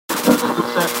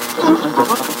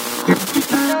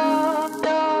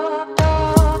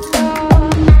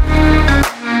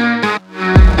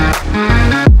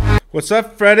What's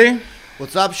up, Freddie?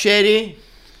 What's up, Shady?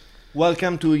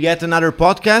 Welcome to yet another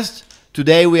podcast.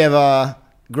 Today we have a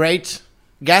great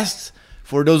guest.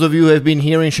 For those of you who have been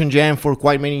here in Shenzhen for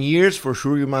quite many years, for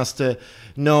sure you must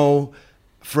know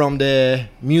from the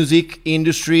music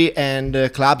industry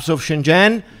and clubs of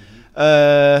Shenzhen.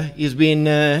 He's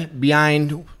been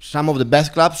behind some of the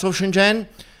best clubs of Shenzhen.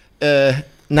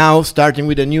 Now starting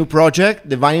with a new project,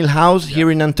 the Vinyl House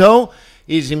here in Nantou.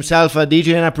 He's himself a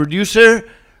DJ and a producer.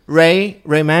 Ray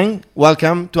Meng,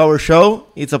 welcome to our show.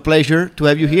 It's a pleasure to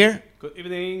have you here. Good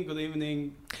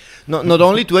evening. Not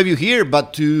only to have you here,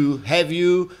 but to have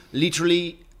you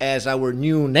literally as our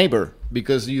new neighbor,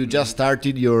 because you just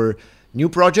started your new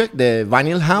project, the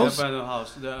Vinyl House. The Vinyl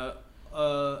House.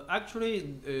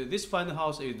 This Vinyl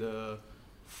House is the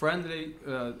friendly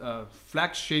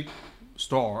flagship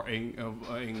store in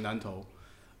Nantou.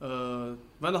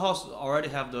 Vinyl House already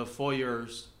have the 4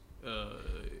 years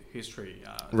history.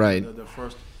 Right. The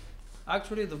first.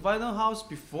 Actually, the Vinyl House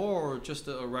before just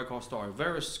a record store, a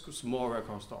very small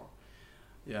record store.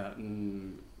 Yeah,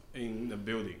 in the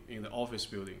building, in the office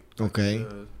building. Okay.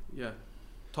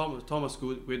 Thomas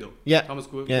Good Widow. Yeah. Thomas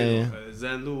Good Yeah, Widow. yeah.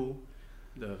 Zhen Lu,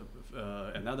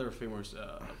 another famous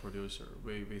producer.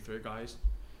 We three guys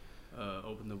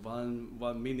opened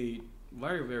one mini,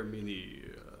 very mini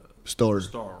Store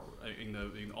in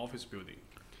the office building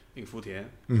in Futian.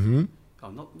 Mm-hmm.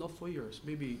 Not 4 years,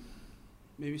 maybe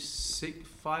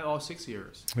 5 or 6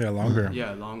 years. Yeah, longer.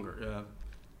 Yeah, longer. Yeah,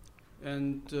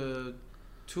 and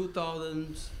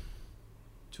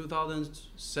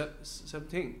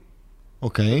 2017.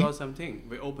 Okay. 2017,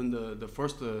 we opened the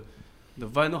first the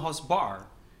Vinyl House bar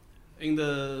in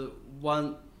the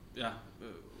one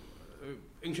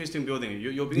interesting building.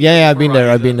 You've been I've been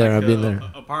there. I've been there.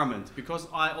 Apartment, because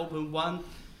I opened one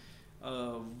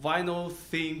vinyl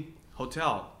theme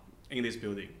hotel in this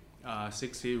building,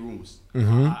 60 rooms.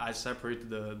 Mm-hmm. I separate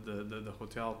the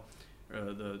hotel,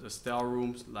 the style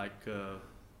rooms like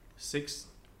 6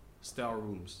 style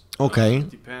rooms. Okay.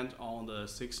 Depend on the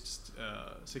six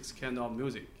kind of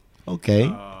music.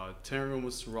 Okay. 10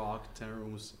 rooms rock, 10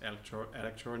 rooms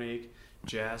electronic,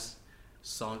 jazz,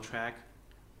 soundtrack,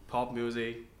 pop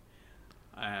music,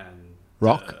 and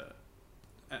Rock?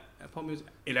 Pop music,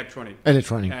 electronic.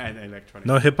 Electronic. And electronic.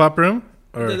 No hip hop room?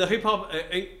 Or The hip hop,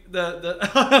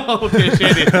 okay,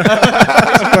 shady.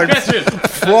 Question.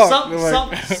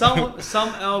 Some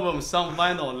albums, some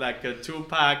vinyl like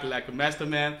Tupac, like Master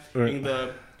Man in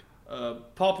the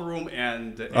pop room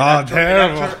and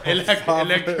terrible.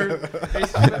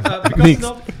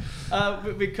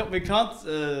 we can't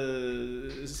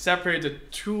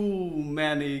separate too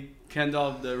many kind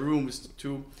of the rooms.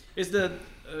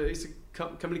 It's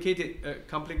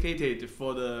complicated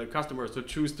for the customers to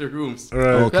choose the rooms.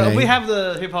 Right. Okay. We have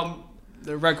the hip hop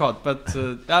record, but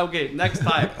okay, next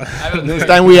time. Next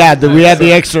time we add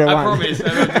the extra I one. promise I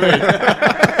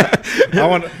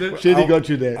will do it. Shady got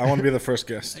you there. I want to be the first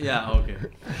guest. Yeah, okay.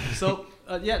 So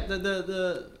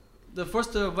the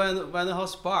first Vinyl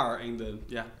House bar in the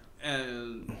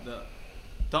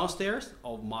downstairs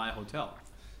of my hotel.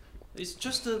 It's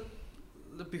just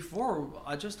before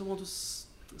I just want to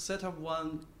set up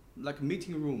one like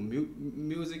meeting room,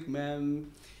 music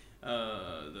man,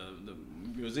 the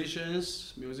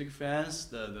musicians, music fans,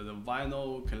 the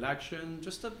vinyl collection,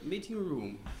 just a meeting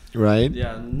room. Right.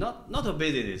 Yeah, not a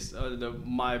business.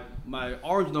 My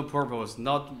original purpose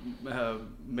not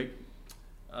make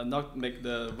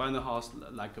the Vinyl House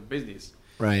like a business.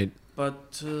 Right.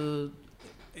 But in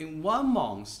 1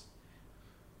 month,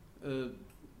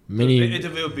 Many.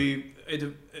 it will be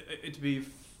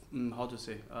how to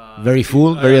say? Very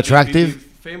full, very attractive. Be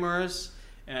famous,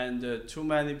 and too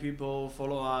many people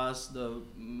follow us.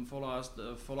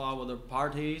 Follow our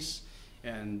parties,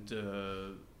 and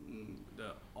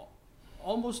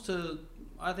almost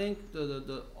I think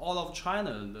the all of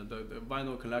China the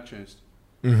vinyl collections,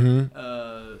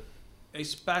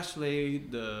 especially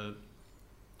the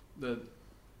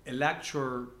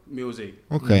electro music.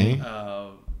 Okay.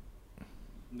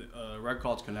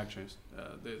 Record collections.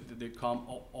 They come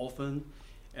often,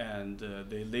 and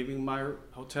they live in my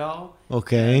hotel.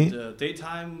 Okay. And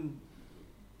daytime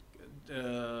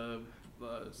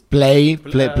Play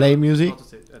music. How to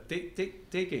say?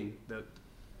 Digging the.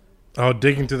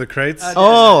 Digging through the crates?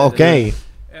 Okay.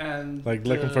 And Like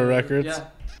looking for records?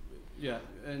 Yeah.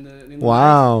 And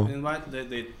Wow.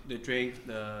 they drink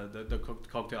the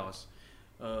cocktails.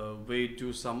 We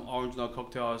do some original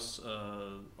cocktails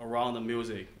around the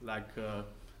music, like the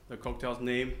cocktail's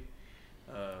name,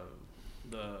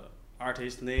 the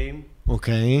artist name,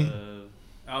 Okay.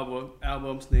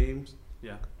 albums names.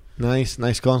 Yeah.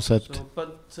 Nice concept. So,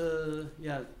 but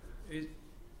yeah,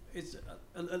 it's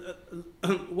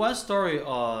one story.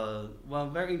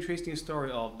 One very interesting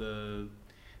story of the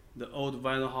old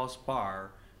vinyl house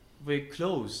bar. We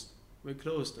closed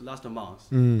last month.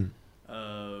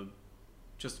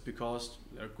 Just because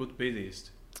they're good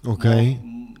business. Okay.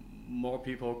 More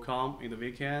people come in the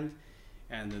weekend,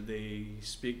 and they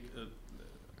speak.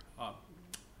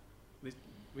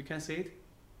 We can see it.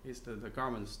 It's the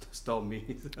government stole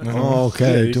me. Oh,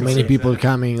 okay. Yeah, Too you many can people say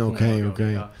coming. Okay.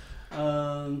 Yeah.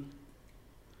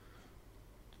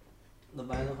 The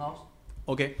vinyl house.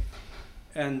 Okay,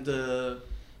 and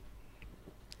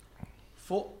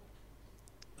for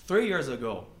 3 years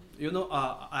ago,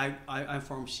 I'm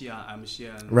from Xi'an. I'm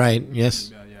Xi'an. Right.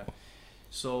 Yes. Yeah.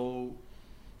 So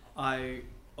I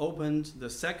opened the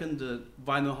second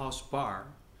vinyl house bar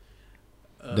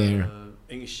There.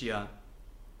 in Xi'an,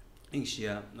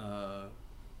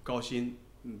 Kaohsiung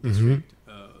district.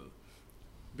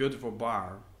 Beautiful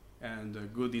bar and a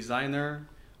good designer.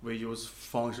 We use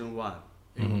function one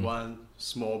in one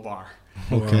small bar.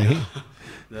 Okay.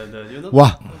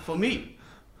 Wow. For me,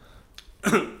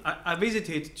 I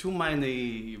visited too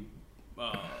many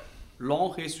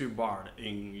long history bars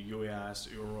in US,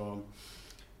 Europe,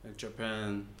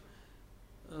 Japan.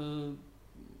 The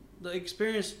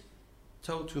experience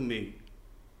told to me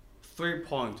 3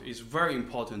 points is very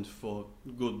important for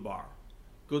good bar: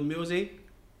 good music,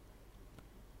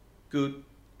 good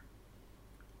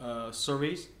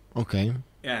service, Okay.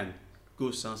 and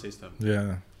good sound system.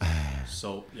 Yeah.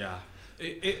 So yeah,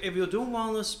 if you don't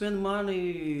want to spend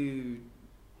money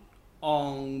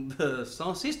on the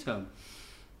sound system,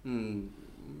 you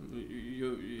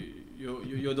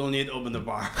don't need to open the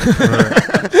bar.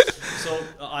 So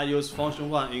I use function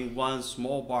one in one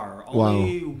small bar,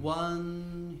 only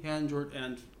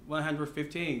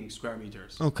 115 square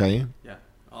meters. Okay. Yeah.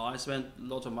 I spent a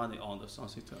lot of money on the sound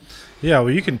system. Yeah,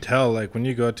 well, you can tell, like, when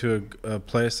you go to a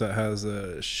place that has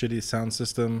a shitty sound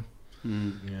system,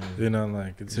 you know,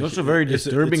 like, It's also very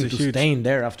disturbing to huge, stay in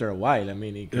there after a while. I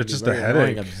mean, it can it's be just a very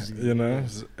annoying headache, you know?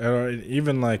 Or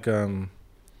even, like,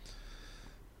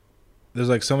 there's,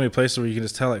 like, so many places where you can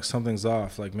just tell, like, something's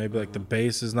off. Like, maybe, like, the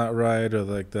bass is not right, or,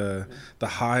 like, the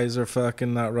highs are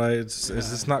fucking not right. It's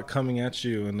just not coming at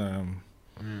you in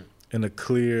a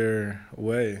clear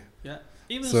way. Yeah.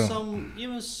 Even So-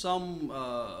 some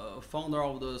founder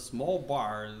of the small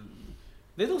bar,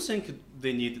 they don't think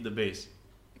they need the bass,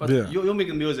 but Yeah. you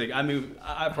make music. I mean,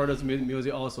 I produce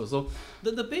music also, so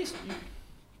the bass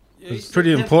It's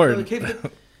pretty important. Can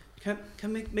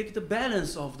make the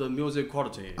balance of the music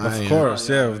quality. Of course,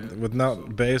 yeah.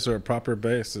 Without bass or a proper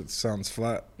bass, it sounds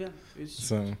flat. Yeah, it's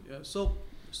So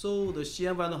so the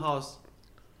Xi'an Vinyl House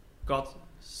got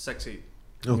sexy.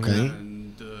 Okay.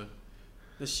 And the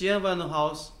Xi'an Vinyl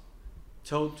House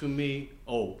told to me,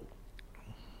 oh,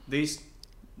 this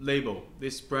label,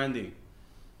 this branding,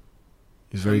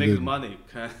 It's can very make good. the money,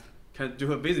 can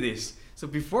do a business. So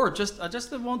before, I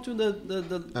just want to the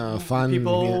Fun,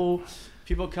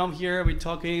 people come here, we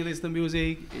talking, listen to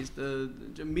music. It's the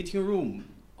meeting room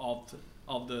of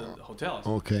the hotels.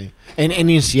 Okay. And in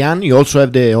Xi'an, you also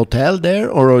have the hotel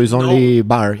there, or is only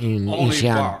bar in Only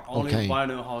Xi'an? bar, only Okay.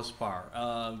 vinyl house bar.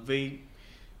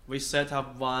 We set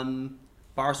up one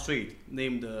bar street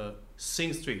named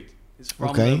Sing Street. It's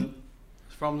from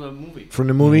from the movie. From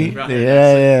the movie? Right,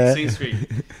 Yeah. Sing Street.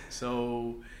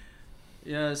 So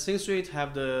yeah, Sing Street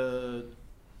have the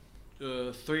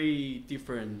 3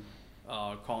 different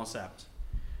concepts.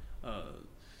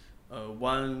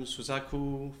 One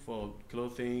Suzaku for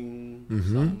clothing,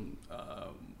 some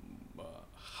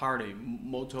Harley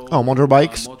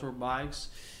motorbikes. motorbikes,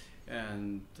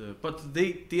 and but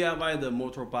they DIY the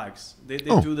motorbikes. They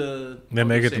do the They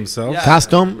make it themselves? Yeah,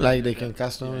 Custom, like they can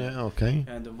custom. Yeah. Okay.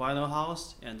 and the vinyl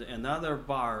house and another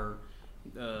bar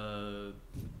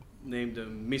named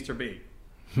Mr. B.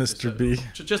 Mr. B.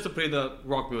 Just to play the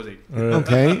rock music.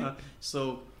 Okay.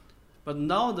 So, but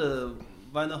now the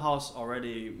vinyl house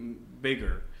already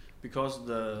bigger because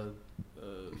the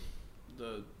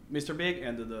Mr. Big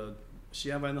and the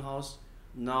Xi'an vinyl house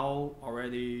now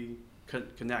already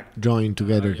connect. Join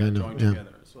together, kind of. Join Yeah.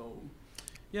 together. So,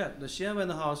 yeah, the Xi'an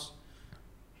vinyl house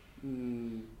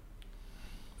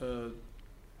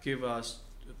give us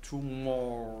 2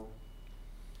 more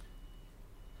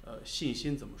信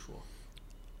心怎么说？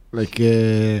 Like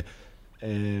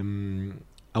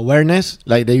awareness,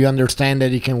 like that you understand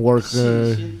that it can work.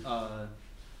 信心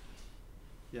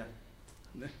yeah.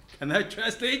 Can I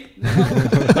translate?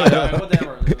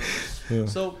 Whatever. Yeah.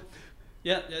 So,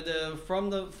 Yeah, yeah. From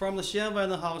the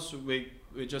Shenzhen house, we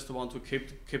just want to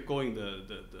keep going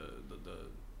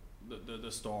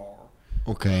the store.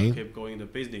 Okay. Keep going the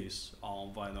business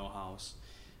on vinyl house,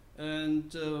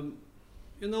 and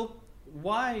you know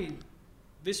why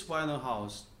this vinyl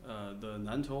house, the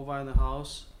Nantou vinyl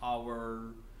house,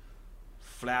 our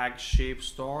flagship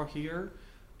store here.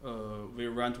 We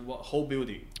rent whole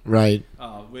building. Right.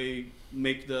 We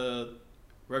make the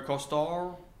record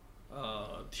store,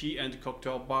 tea and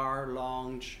cocktail bar,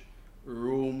 lounge,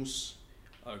 rooms,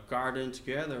 garden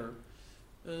together.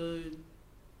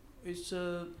 It's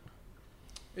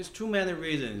it's too many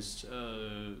reasons.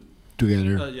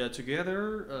 Together. Yeah,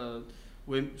 together.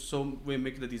 We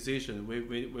make the decision.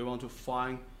 We want to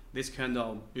find this kind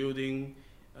of building,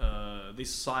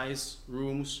 this size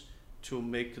rooms to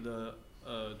make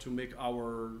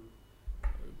our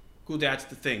good at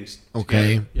the things.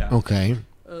 Okay. Together. Yeah. Okay.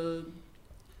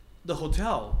 The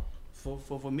hotel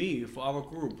for me, for our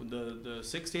group, the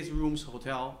 60 rooms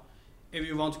hotel, if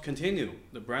you want to continue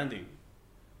the branding,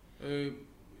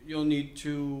 you'll need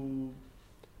to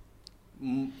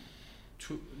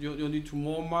you need to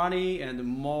more money and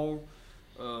more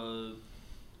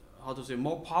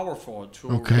more powerful to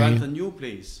rent a new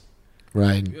place.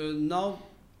 Right. Now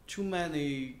too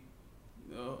many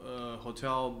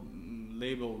hotel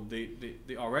label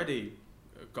they already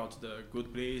got the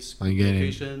good place, good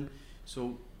location.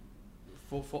 So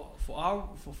for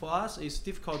us it's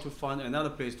difficult to find another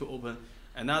place to open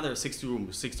another 60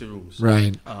 rooms.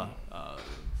 Right.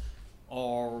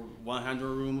 Or 100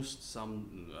 rooms,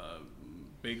 some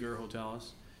bigger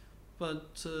hotels.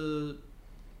 But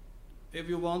if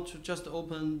you want to just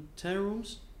open 10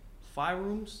 rooms, 5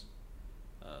 rooms,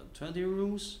 20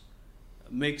 rooms,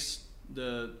 mix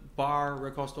the bar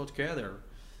record store together,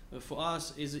 for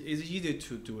us it's easy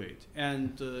to do it,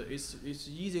 and it's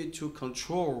easy to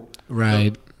control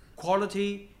right. the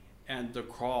quality and the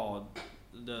crowd,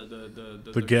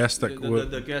 the guest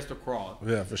the guest crowd.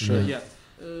 Yeah, for sure. Yeah,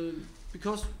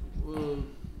 because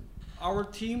our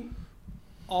team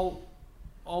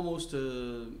almost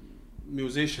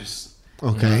musicians.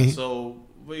 Okay. So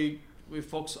we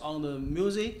focus on the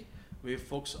music, we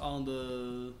focus on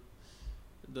the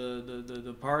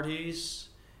parties,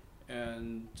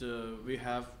 and we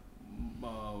have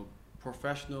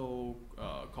professional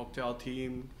cocktail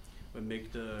team. We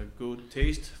make the good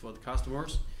taste for the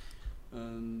customers.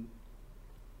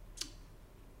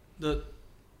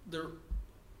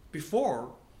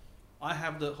 Before I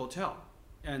have the hotel,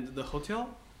 and the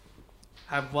hotel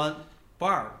have one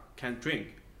bar can drink,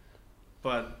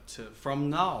 but from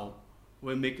now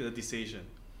we make the decision.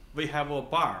 We have a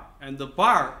bar, and the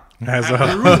bar have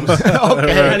the rooms.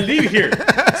 Okay, and live here.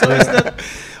 So it's the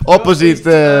opposite.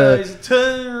 It's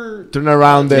turn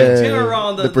around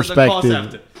the perspective.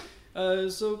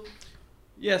 Concept. So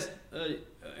yes,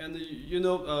 and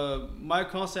my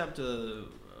concept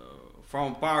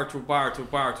from bar to bar to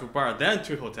bar to bar, then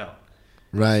to hotel.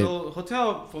 Right. So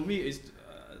hotel for me is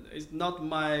not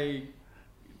my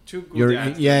too good You're,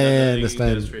 at yeah, the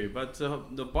understand. industry, but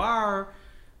the bar,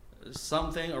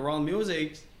 something around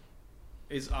music,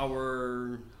 is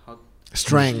our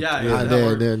strength. Yeah,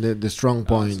 the strong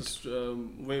point.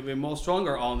 We're more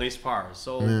stronger on this part.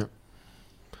 So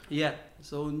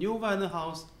so new vinyl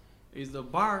house is the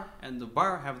bar, and the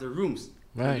bar have the rooms.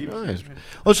 Right. Nice.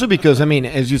 Also because, I mean,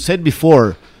 as you said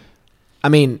before, I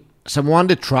mean, someone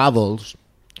that travels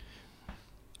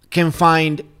can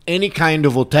find any kind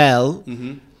of hotel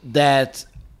that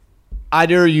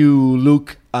either you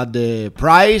look at the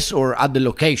price or at the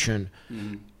location.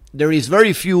 There is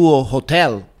very few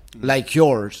hotel like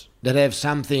yours that have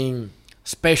something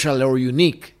special or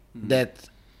unique that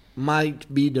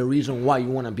might be the reason why you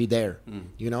want to be there.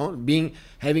 You know,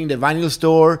 having the vinyl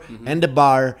store and the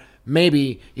bar.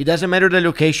 Maybe it doesn't matter the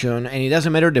location and it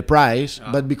doesn't matter the price,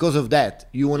 but because of that,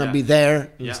 you want to be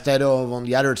there instead of on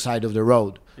the other side of the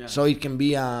road. Yeah. So it can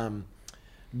be a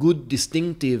good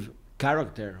distinctive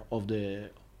character of the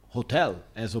hotel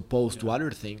as opposed to other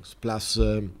things. Plus,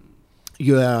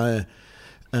 you are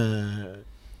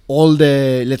all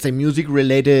the, let's say, music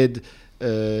related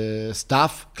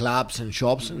stuff, clubs and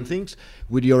shops and things.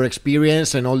 With your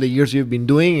experience and all the years you've been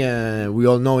doing, we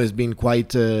all know it's been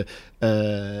quite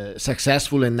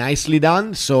successful and nicely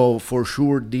done. So for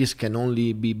sure, this can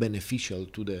only be beneficial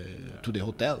to the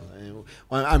hotel.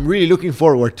 I'm really looking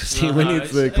forward to see when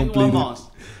it's completed. In 1 month.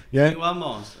 Yeah. In 1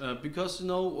 month, because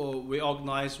we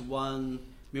organize one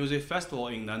music festival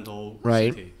in Nantou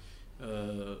City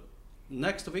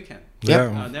next weekend.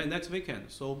 Yeah. Next weekend.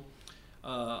 So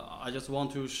I just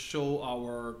want to show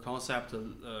our concept,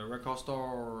 record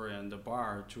store and the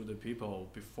bar to the people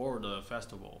before the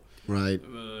festival. Right.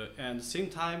 And at the same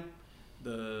time,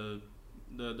 the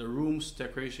rooms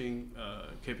decoration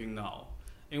keeping now.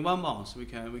 In 1 month we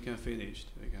can finish.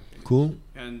 Cool.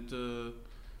 And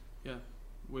yeah,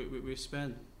 we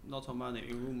spend lot of money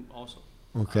in room also.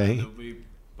 Okay. And we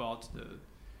bought the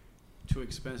too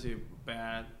expensive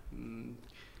bed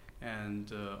and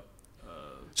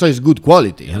So it's good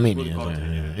quality. I mean, good quality.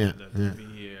 yeah. The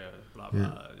TV, blah blah.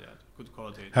 Yeah, good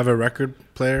quality. Have a record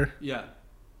player? Yeah.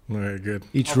 Very good.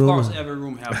 Each Of room. course, every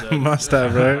room have the Must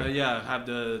have, right? yeah, have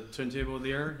the turntable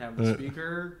there, have the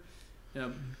speaker. Yeah,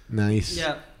 Nice.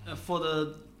 yeah. For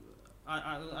the,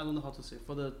 I don't know how to say.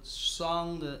 For the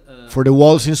song, For the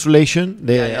walls insulation,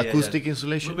 the yeah, acoustic yeah.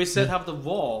 insulation. We set up the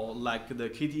wall like the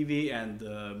KTV and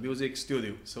the music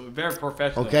studio, so very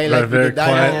professional. Okay, Right, like very with the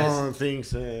quiet. diamond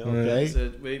things. Okay.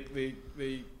 So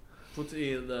we put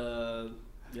in the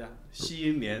吸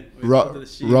音棉 we Rock- put the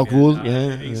吸音棉, rockwool,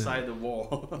 yeah, inside the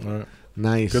wall. Right.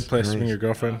 Nice. Good place to nice. bring your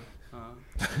girlfriend.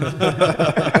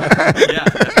 Yeah.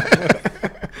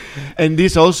 And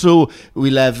this also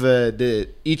will have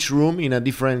each room in a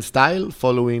different style,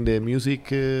 following the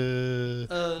music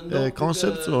No,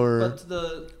 concepts, or but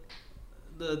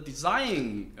the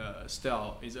design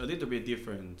style is a little bit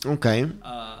different. okay,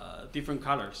 Different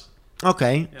colors.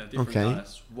 okay, Yeah, different okay,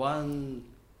 colors. One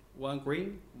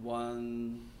green,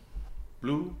 one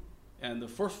blue, and the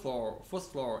fourth floor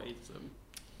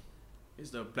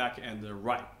is the black and the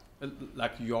white,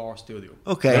 like your studio.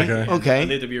 okay, Okay. And okay, a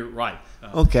little bit right.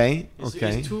 okay, It's,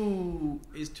 okay.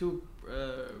 It's too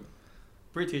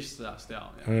British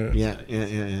style. Yeah.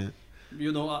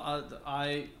 You know,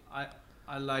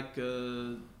 I like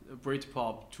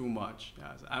Britpop too much.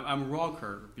 Yes. I'm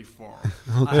rocker before.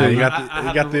 Okay. You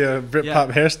got the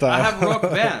Britpop hairstyle. I have rock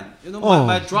band. You know, Oh.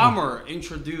 my drummer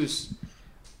introduced.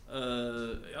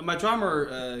 My drummer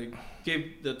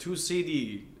gave the 2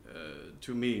 CD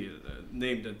to me,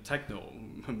 named techno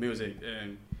music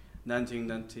in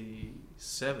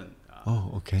 1997.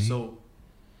 Oh, okay. So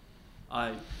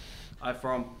I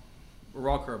from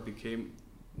rocker became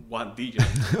one DJ.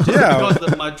 Yeah.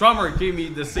 Because my drummer gave me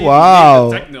the CD, Wow.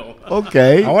 the techno.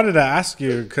 Okay. I wanted to ask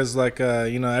you because, like,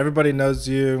 everybody knows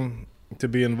you to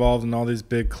be involved in all these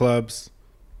big clubs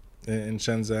in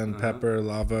Shenzhen, Pepper,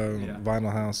 Lava, Yeah.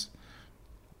 Vinyl House.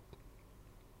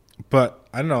 But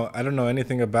I don't know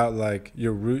anything about like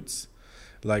your roots,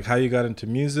 like how you got into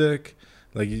music.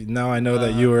 Like now I know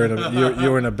that you were in a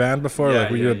you were in a band before. Yeah,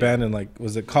 like were you yeah, a band in, like,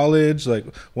 was it college? Like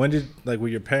when did, like, were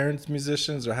your parents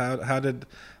musicians, or how did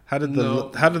No.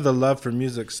 the love for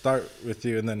music start with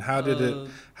you? And then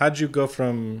how'd you go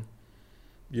from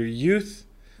your youth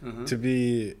to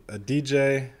be a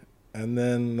DJ, and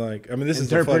then, like, I mean, this is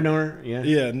the fun- Entrepreneur. Yeah.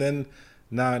 yeah, and then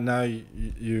now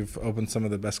you've opened some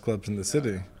of the best clubs in the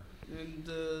city.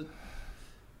 And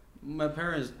my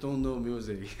parents don't know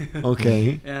music.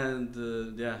 Okay. And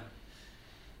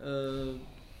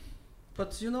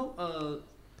but you know,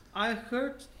 I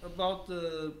heard about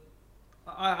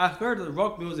I heard the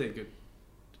rock music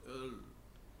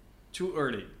too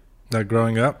early, Like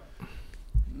growing up.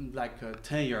 like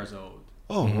 10 years old.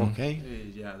 Oh, Mhm. okay.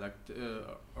 Yeah, like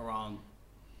around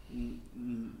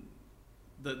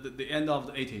the end of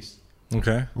the 80s.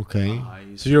 Okay. Okay.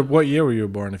 So what year were you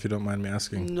born, if you don't mind me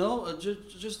asking? No,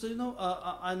 just you know,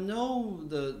 I know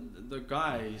the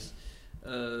guys.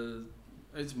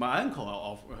 It's my uncle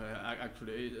of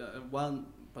actually one,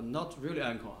 but not really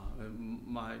uncle.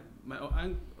 My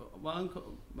uncle,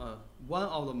 one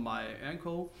of my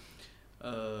uncle,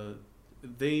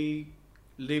 they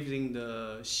lived in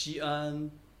the Xi'an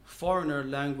Foreigner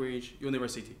Language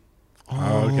University.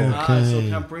 Oh, okay. So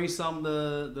can bring some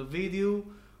the video.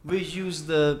 We use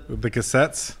the The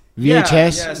cassettes.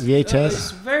 VHS. yes. VHS.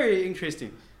 It's very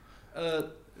interesting.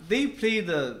 They play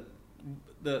the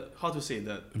how to say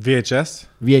the VHS.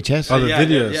 VHS. Oh, the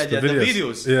videos. yeah, the the videos.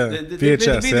 videos. Yeah, They play the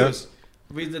VHS, yeah. videos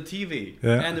with the TV,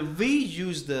 Yeah. and we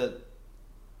use the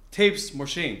tapes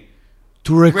machine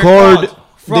To record the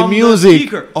from music.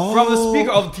 speaker, from the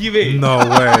speaker of TV. No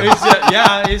way.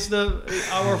 It's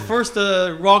our first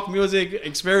rock music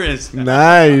experience.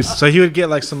 Nice. So he would get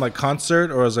like some like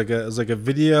concert, or it was like a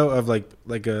video of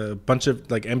like a bunch of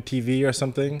like MTV or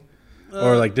something,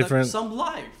 or like different some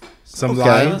live. some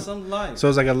Okay. live. Some live. So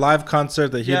it was like a live concert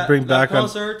that he'd bring that back on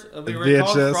concert, we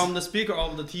VHS. record from the speaker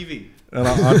of the TV. and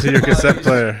onto your cassette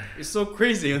player. It's so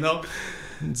crazy, you know.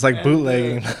 It's like And,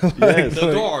 bootlegging. Yes.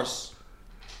 The Doors,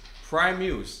 Prime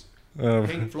Muse, Um,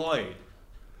 Pink Floyd.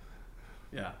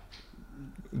 Yeah.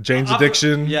 Jane's After-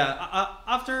 Addiction. Yeah.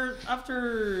 After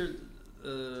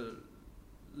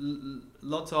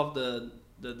lots of the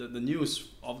news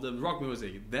of the rock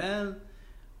music. Then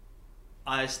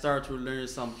I start to learn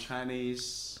some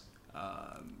Chinese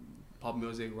pop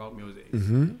music, rock music.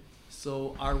 Mm-hmm.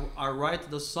 So I write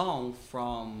the song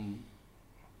from.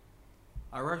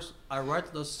 I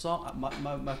write the song.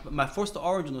 My first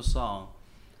original song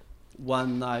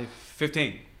when I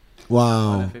 15.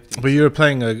 Wow. When I 15. But you were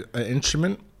playing an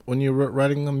instrument when you were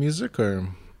writing the music, or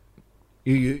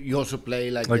You also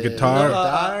play like the guitar?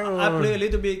 I or- play a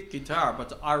little bit guitar,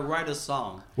 but I write a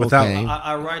song. without? Okay.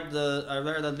 I write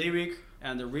the lyric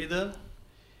and the rhythm,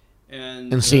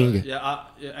 And sing.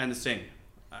 and sing.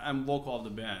 I'm vocal of the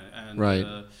band, and Right.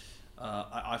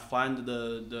 I find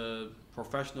the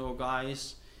professional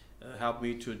guys help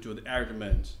me to do the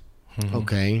arrangement.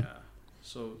 Okay. Yeah.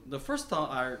 So the first time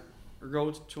I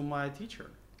wrote to my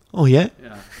teacher. Oh yeah.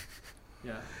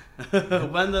 Yeah.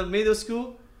 When the middle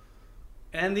school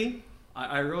ending,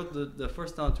 I wrote the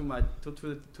first time to my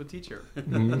to teacher.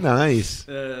 Nice.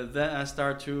 Then I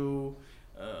start to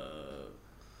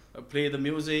play the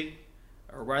music,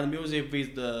 write the music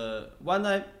with the one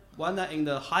night in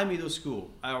the high middle school.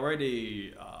 I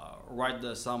already write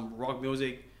some rock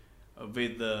music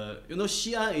with the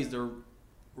Xi'an is the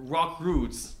rock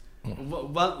roots.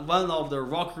 One of the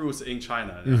rock roots in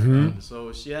China.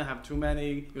 So Xi'an have too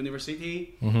many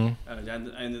university and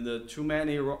the too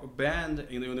many rock band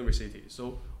in the university.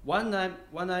 So one night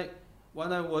when I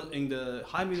was in the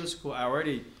high middle school, I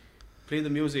already played the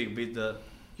music with the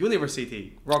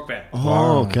university rock band.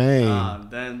 Oh, okay.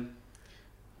 Then,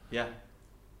 yeah,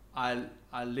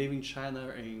 I live in China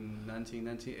in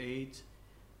 1998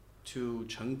 to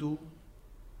Chengdu.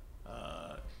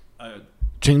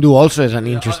 Chengdu also has an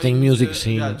interesting Yeah, music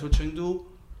scene. Yeah, to Chengdu,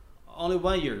 only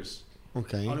 1 year.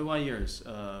 Okay. Only 1 year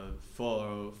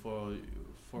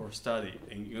for study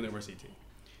in university.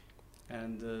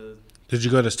 And Did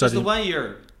you go to just study? 1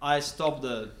 year, I stopped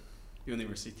the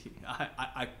university.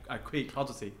 I quit. How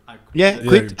to say? I quit. Yeah, Yeah,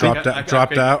 quit. dropped out.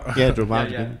 Yeah, drop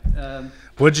out. Yeah, again. yeah.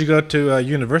 What'd you go to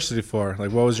university for?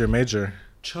 Like, what was your major?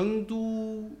 成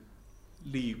都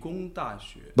理工大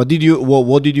学. But did you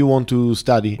what did you want to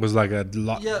study? Was like a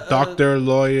Yeah, doctor,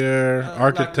 lawyer,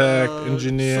 architect, like,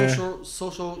 engineer.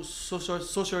 social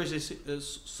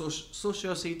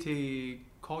city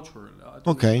culture.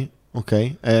 Okay.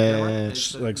 Okay.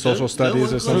 It's, like social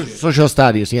studies or something? Social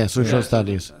studies. Yeah, social Yeah,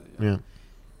 studies. social studies, Yeah.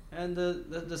 And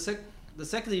the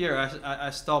second year I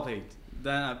stopped it.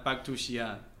 Then I back to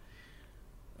Xi'an.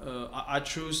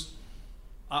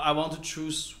 I want to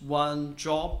choose one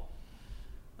job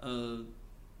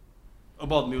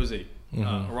about music,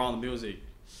 around music.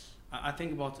 I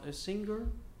think about a singer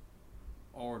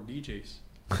or DJs.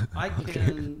 I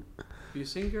can be a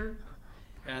singer,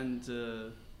 and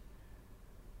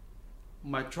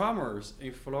my drummers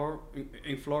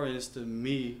influenced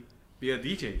me be a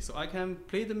DJ. So I can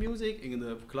play the music in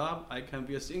the club. I can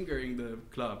be a singer in the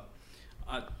club.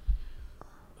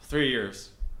 3 years.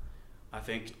 I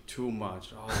think too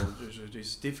much.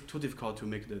 It's too difficult to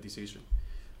make the decision.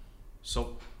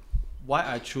 So, why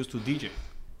I choose to DJ?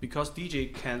 Because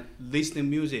DJ can listen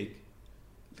music,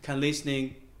 can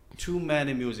listening too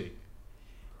many music,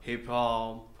 hip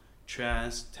hop,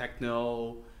 trance,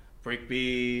 techno,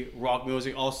 breakbeat, rock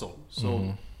music also.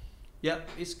 So, yeah,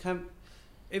 it's can.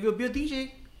 If you be a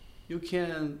DJ, you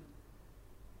can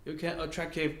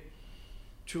attract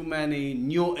too many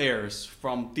new airs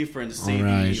from different CD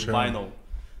Alright, sure. vinyl.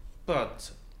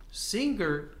 But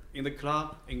singer in the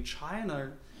club in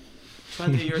China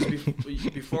 20 years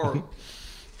before,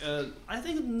 I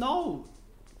think now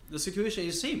the situation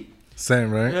is same.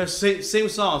 Same, right? Yeah, same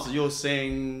songs. You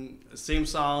sing same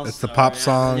songs. It's the pop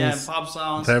songs. Yeah, pop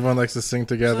songs. Everyone likes to sing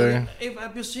together. So if I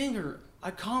be a singer,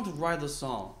 I can't write the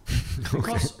song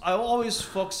because I always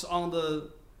focus on the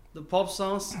pop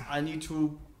songs. I need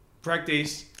to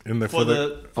practice for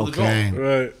the Okay. job.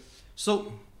 Right.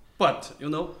 So, but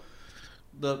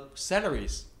the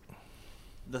salaries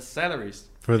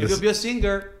For if this- you be a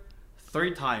singer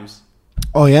 3 times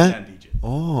Oh yeah. than DJ.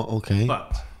 Oh, okay.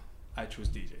 But I choose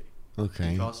DJ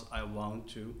Okay. because I want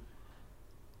to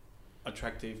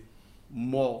attract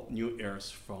more new ears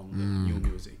from the new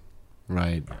music.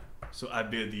 Right. So I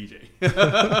be a DJ.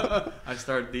 I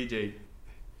started DJ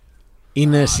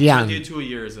In Xi'an. 22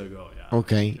 years ago. Yeah.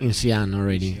 Okay, in Xi'an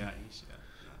already. Yeah.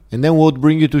 And then what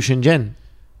bring you to Shenzhen?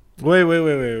 Wait.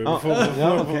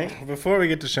 Oh, okay. Before we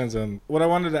get to Shenzhen, what I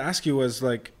wanted to ask you was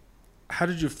like, how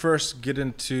did you first get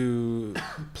into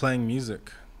playing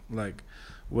music? Like,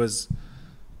 was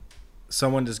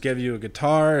someone just gave you a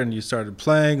guitar and you started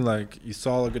playing? Like, you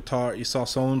saw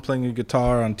someone playing a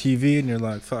guitar on TV and you're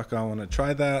like, fuck, I want to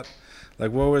try that.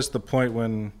 Like, what was the point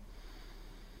when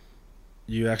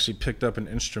you actually picked up an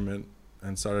instrument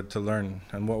and started to learn?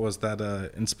 And what was that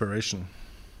inspiration?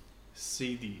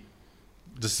 CD.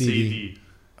 The CD.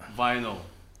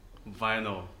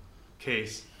 Vinyl.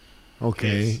 Case. Okay.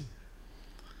 Case.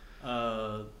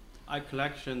 I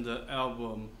collected the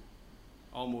album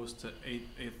almost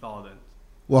 8,000.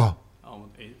 Wow.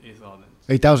 Almost 8,000.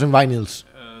 8,000 vinyls.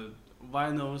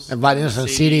 Vinyls. And vinyls and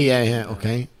CD. Yeah.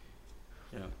 Okay.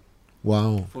 Yeah.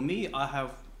 Wow. For me, I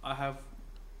have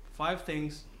 5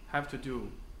 things have to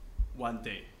do one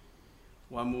day.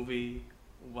 1 movie,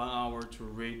 1 hour to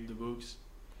read the books,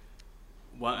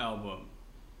 1 album,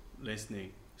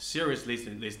 listening, serious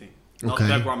listening, not Okay.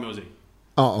 background music.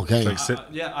 Oh, okay. Like sit-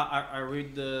 I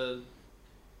read the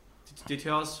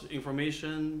details,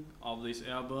 information of this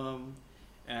album,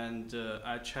 and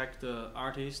I check the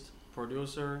artist,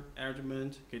 producer,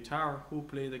 arrangement, guitar, who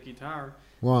play the guitar.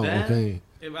 Wow. Then, Okay.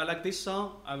 if I like this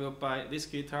song, I will buy this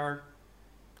guitar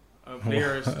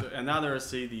players another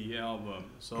CD album.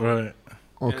 So Right.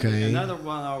 Okay. and another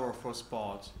 1 hour for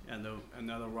sport, and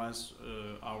another 1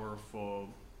 hour for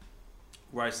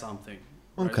write something.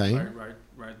 Okay.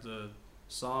 Write the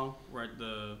song, write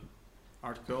the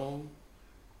article,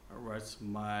 write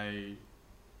my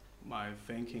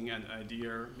thinking and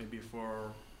idea, maybe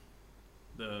for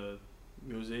the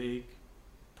music,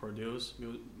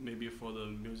 maybe for the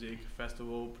music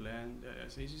festival plan.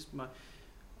 This is my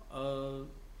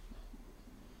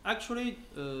actually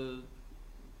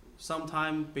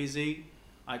sometime busy.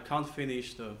 I can't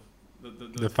finish the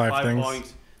 5 things.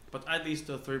 points, but at least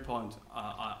the 3 points.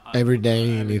 Every day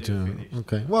you every need day to. finish.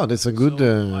 Okay. Well, that's a good.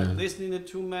 So I listening to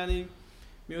too many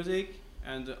music,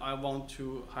 and I want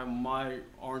to have my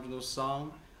original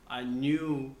song. I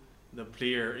knew the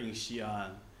player in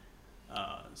Xi'an,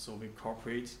 so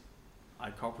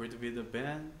I cooperate with the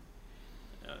band.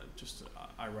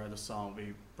 I write a song,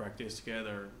 we practice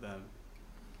together, then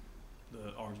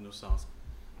the original songs.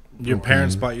 Your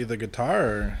parents bought you the guitar,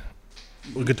 or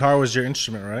well, guitar was your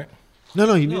instrument, right?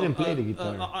 No, you didn't play the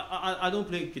guitar. I don't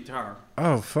play guitar.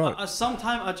 Oh fuck!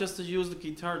 Sometimes I just use the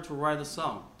guitar to write a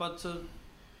song, but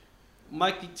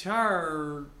my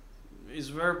guitar is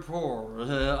very poor.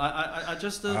 I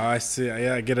just. I see.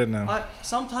 Yeah, I get it now.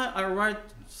 Sometimes I write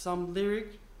some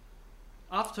lyric.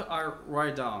 After I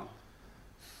write down,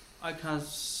 I can't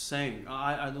sing.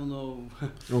 I don't know.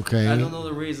 Okay. I don't know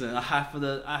the reason. I have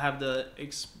the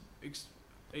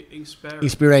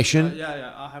Inspiration.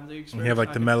 Yeah. I have the experience. You have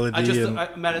like the melody. I just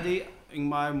and melody in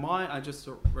my mind. I just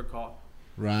record.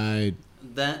 Right.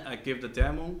 Then I give the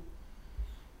demo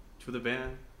to the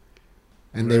band.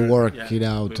 And they work Yeah, it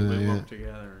out. We Yeah. work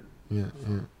together. Yeah.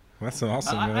 that's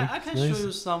awesome, man. I can Nice. show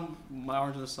you some my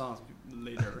original songs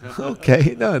later.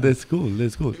 Okay. No, that's cool.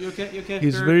 That's cool. You can It's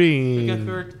hear, very. you can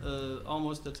hear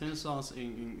almost 10 songs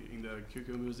in the QQ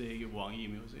Music, Wang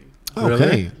Music. Okay.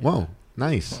 Really? Wow.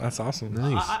 Nice. That's awesome.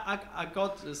 Nice. I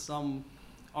got some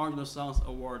original songs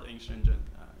award in Shenzhen.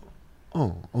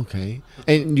 Oh, okay.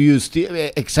 And do you still,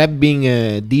 except being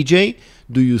a DJ,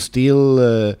 do you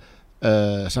still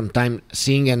sometimes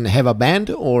sing and have a band,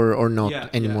 or not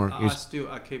anymore?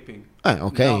 Yeah, I keeping.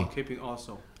 Okay. Now keeping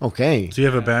also. Okay. Do you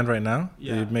have a band right now?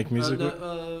 Yeah. You make music with?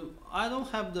 I don't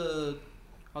have the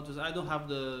how to say. I don't have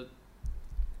the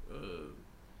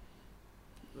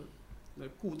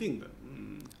固定的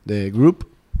The group.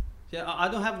 Yeah, I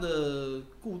don't have the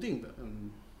固定的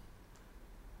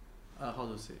how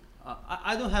to say.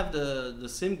 I don't have the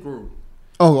same group.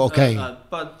 Oh, okay.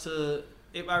 But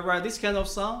if I write this kind of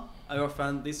song, I will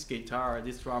find this guitar,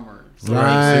 this drummer. So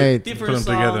Right. Different Put them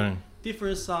song, together.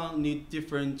 Different song need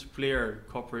different player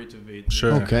cooperate with.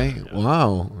 Sure. Okay. Yeah.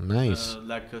 Wow. Nice.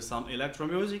 Like some electro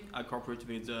music, I cooperate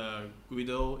with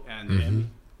Guido and Mhm.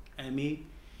 Amy.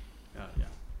 Yeah.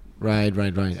 Right.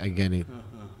 I get it.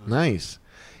 Uh-huh. Nice.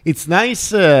 It's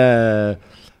nice. I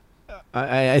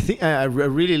think I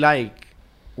really like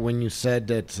when you said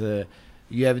that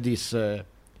you have these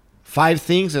 5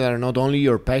 things that are not only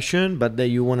your passion but that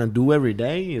you want to do every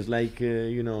day. It's like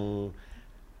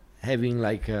having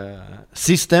like a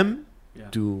system Yeah.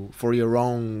 for your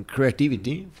own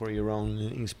creativity, for your own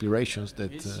inspirations.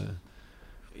 That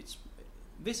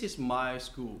This is my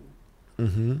school.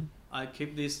 mhm. I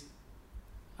keep this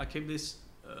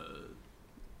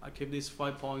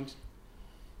 5 points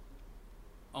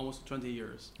almost 20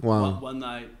 years. Wow. When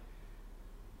I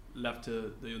left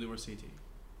the university.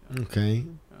 Okay.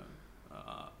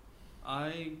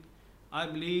 I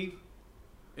believe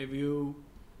if you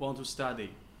want to study,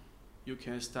 you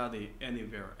can study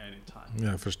anywhere, anytime.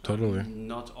 Yeah, for totally.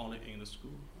 Not only in the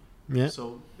school. Yeah.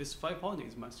 So this 5 point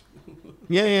is my.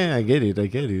 Yeah, I get it.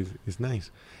 It's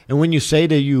nice. And when you say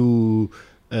that you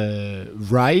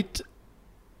write,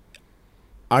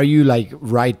 are you like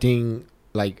writing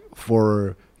like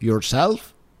for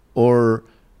yourself, or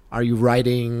are you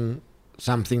writing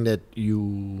something that you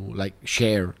like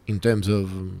share in terms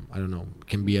of I don't know,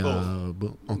 can be a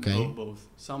book? Okay. Both.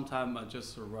 Sometimes I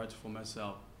just write for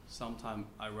myself. Sometimes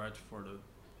I write for the.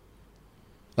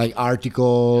 Like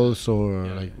articles or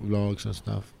Yeah, like yeah. blogs and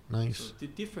stuff. So Nice. the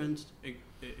different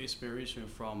inspiration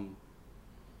from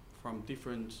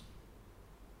different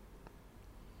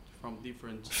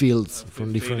Fields,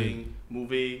 from different. feeling,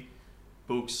 movie,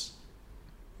 books,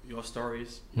 your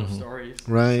stories,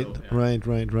 Right, So, yeah.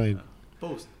 right.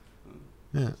 Both.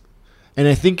 Yeah. And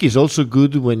I think it's also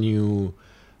good when you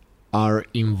are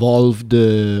involved,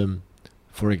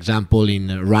 for example, in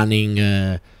running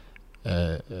a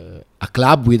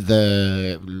club with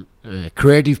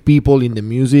creative people in the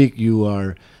music. You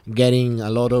are getting a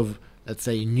lot of, let's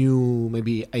say, new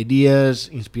maybe ideas,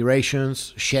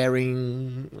 inspirations,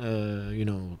 sharing,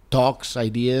 talks,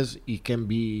 ideas. It can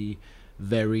be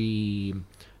very,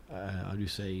 how do you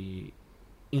say,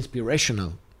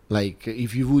 inspirational. Like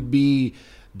if you would be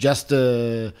just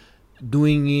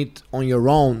doing it on your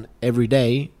own every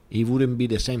day, it wouldn't be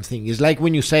the same thing. It's like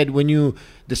when you said when you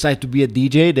decide to be a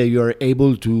DJ that you are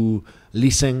able to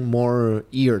listen more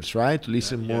ears, right? To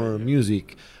listen more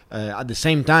music. At the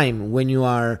same time, when you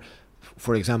are,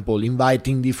 for example,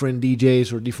 inviting different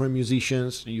DJs or different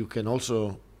musicians, you can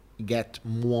also get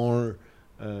more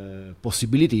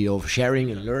possibility of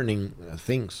sharing and learning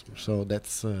things. So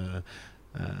that's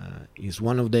is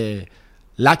one of the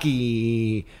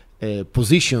lucky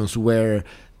positions where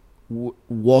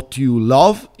what you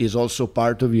love is also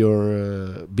part of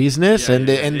your business, I'm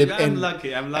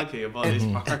lucky about this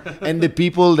part. and the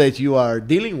people that you are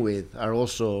dealing with are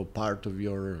also part of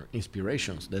your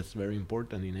inspirations. That's very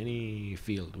important in any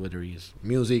field, whether it's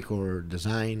music or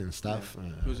design and stuff.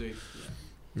 Music,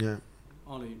 Yeah.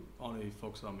 only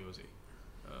focus on music.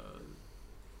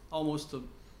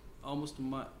 Almost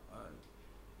my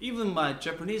even my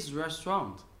Japanese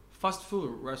restaurant, fast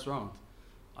food restaurant.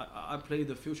 I play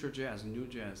the future jazz, new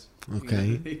jazz.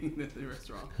 Okay. In the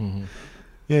restaurant. Mm-hmm.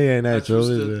 Yeah. I Nice.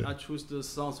 choose the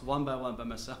songs one by one by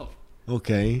myself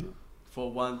Okay.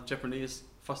 for one Japanese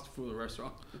fast food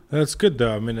restaurant. That's good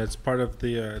though. I mean, it's part of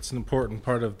the. It's an important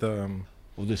part of the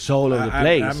Of the soul of the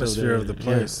place, atmosphere of the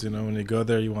place. You know, when you go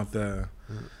there, you want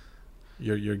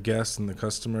your guests and the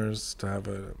customers to have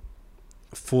a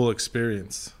full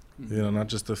experience. Mm-hmm. You know, not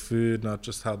just the food, not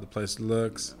just how the place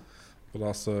looks, but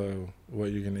also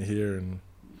what you're gonna hear. And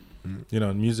you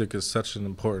know, music is such an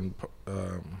important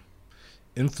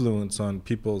influence on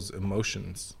people's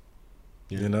emotions.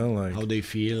 Yeah. You know, like how they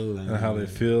feel and how they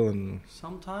feel, and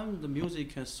Sometimes the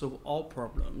music can solve all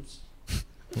problems.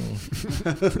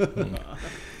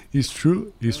 It's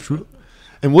true. It's true.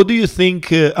 And what do you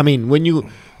think? I mean, when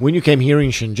you came here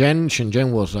in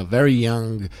Shenzhen was a very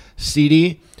young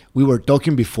city. We were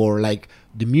talking before, like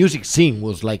the music scene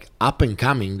was like up and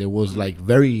coming. There was like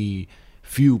very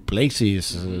few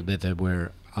places that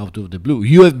were out of the blue.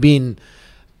 You have been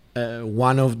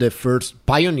one of the first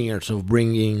pioneers of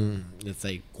bringing, let's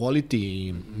say,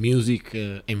 quality music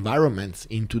environments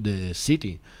into the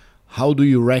city. How do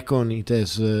you reckon it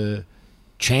has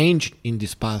changed in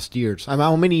these past years? I mean,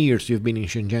 how many years you've been in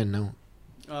Shenzhen now?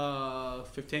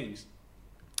 15.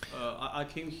 I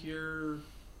came here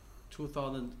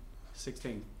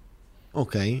 2016.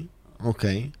 Okay.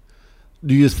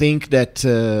 Do you think that,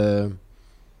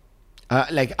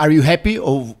 are you happy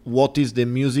of what is the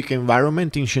music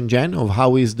environment in Shenzhen, of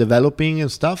how it's developing and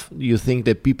stuff? Do you think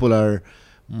that people are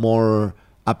more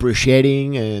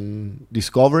appreciating and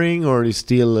discovering, or is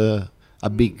still a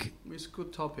big... It's a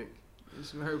good topic.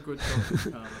 It's a very good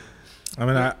topic. I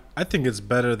mean, I think it's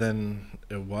better than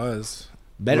it was.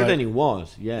 Better Like- than it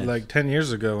was, yes. Like 10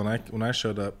 years ago when I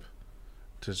showed up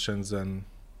to Shenzhen,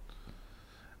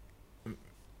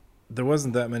 there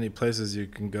wasn't that many places you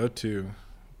can go to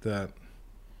that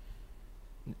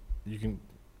you can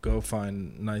go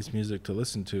find nice music to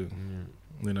listen to,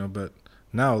 you know. But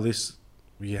now at least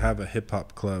we have a hip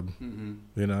hop club,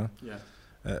 you know. Yeah.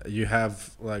 You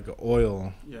have like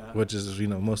Oil, Yeah. which is, you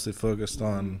know, mostly focused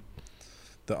on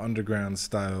the underground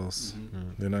styles,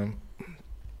 you know.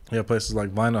 You have places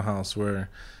like Vinyl House where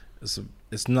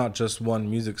it's not just one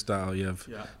music style. You have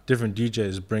different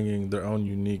DJs bringing their own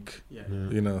unique,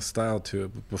 you know, style to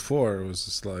it. But before it was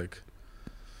just like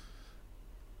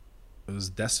was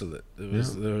desolate.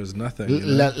 There was nothing.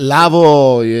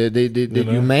 Lavo that You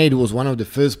know? you made was one of the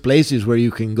first places where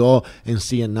you can go and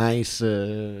see a nice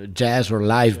jazz or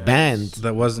live band.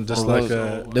 That wasn't just like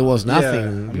a. There was nothing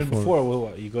Yeah, I mean, before.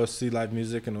 before you go see live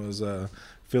music and it was a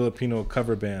Filipino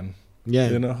cover band. Yeah.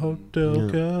 In a Hotel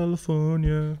Yeah.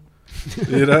 California.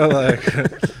 You know, like.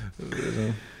 You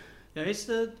know. Yeah, it's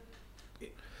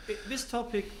this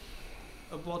topic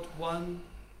about one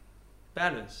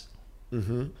balance.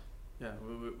 Mm-hmm. Yeah,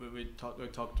 we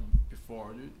talked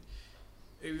before.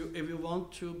 If you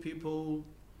want to people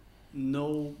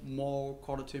know more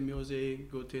quality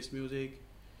music, good taste music,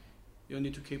 you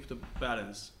need to keep the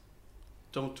balance.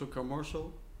 Don't too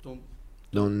commercial.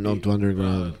 Not be, too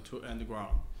underground. To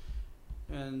underground.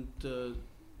 And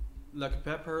like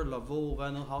Pepper, Lavo,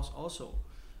 Vinyl House also.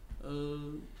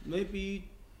 Maybe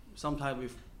sometime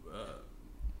with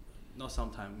not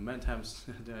sometime, many times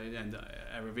and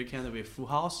every weekend with full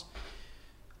house.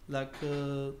 Like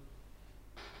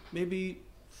maybe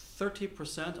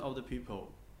 30% of the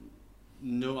people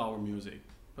know our music,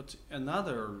 but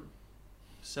another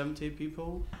 70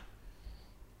 people,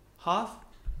 half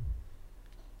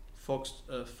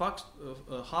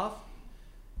half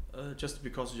just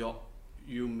because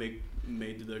you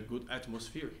made the good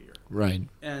atmosphere here. Right.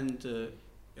 And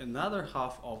another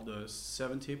half of the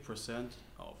 70%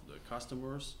 of the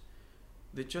customers,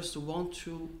 they just want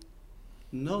to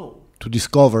know. To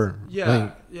discover. Yeah,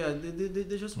 Right. yeah.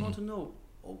 They just want to know.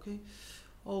 Okay,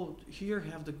 oh, here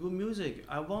have the good music.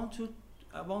 I want to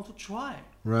try.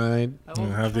 Right. I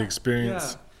want to Have the try.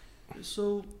 experience. Yeah.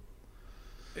 So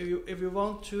if you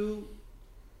want to,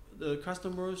 the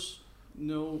customers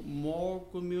know more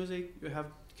good music, you have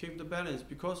to keep the balance,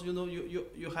 because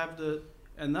you have the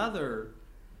another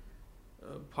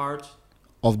part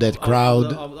Of that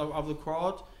crowd. of the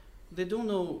crowd. They don't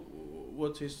know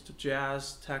what is the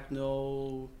jazz,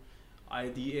 techno,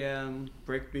 IDM,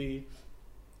 breakbeat.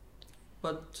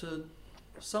 But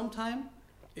sometime,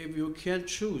 if you can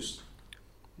choose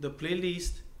the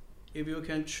playlist, if you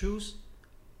can choose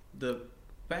the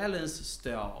balanced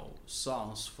style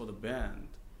songs for the band,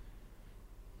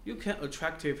 you can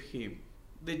attractive him.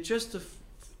 They just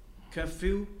can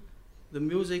feel the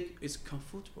music is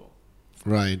comfortable.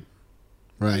 Right.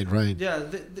 Right. Yeah,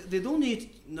 they don't need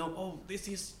to know. Oh, this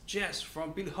is jazz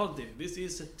from Billie Holiday. This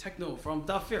is techno from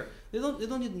Daft Fair. They don't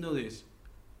need to know this.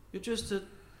 You just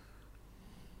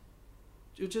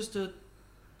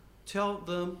tell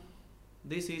them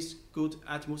this is good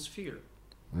atmosphere.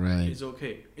 Right. It's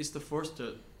okay. It's the first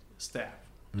step.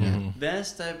 Mhm. Then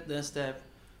step.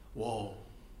 Whoa,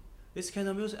 this kind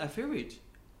of music I feel it.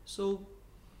 So,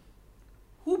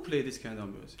 who play this kind of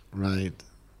music? Right.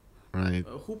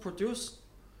 Who produced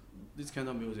this kind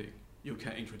of music? You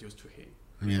can introduce to him.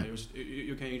 Yeah.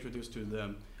 You can introduce to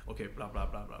them. Okay, blah blah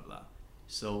blah blah blah.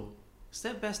 So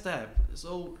step by step.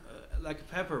 So like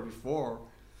Pepper before,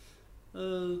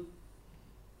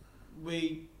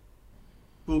 we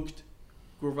booked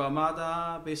Groove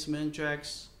Armada, Basement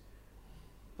Jacks,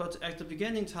 but at the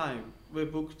beginning time we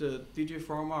booked the DJ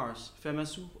from Mars,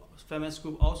 Famous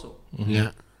Scoop also.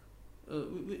 Yeah.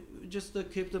 We just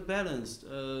keep the balance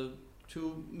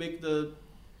to make the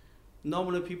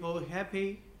normal people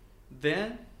happy.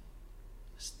 Then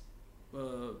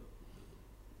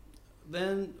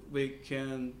we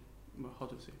can how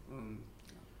to say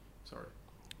sorry.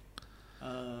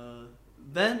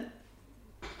 Then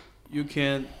you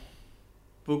can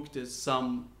book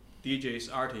some DJs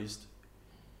artist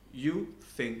you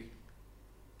think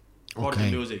quality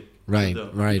Okay. music. Right. to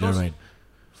them. Right. Because Right.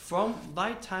 from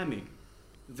that timing,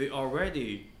 they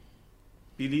already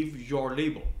believe your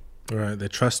label. Right, they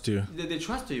trust you. They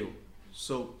trust you.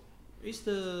 So it's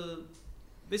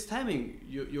this timing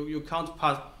you can't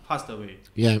pass away.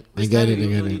 Yeah. I This get it.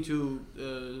 timing I you get need it.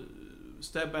 to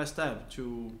step by step to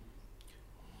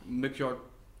make your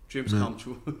dreams Yeah. come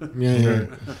true. Yeah.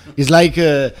 It's like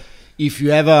if you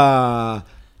have a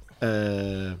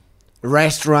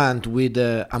restaurant with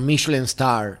a Michelin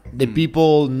star, the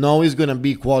people know it's gonna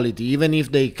be quality. Even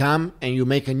if they come and you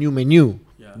make a new menu,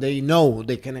 Yeah. they know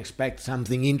they can expect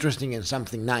something interesting and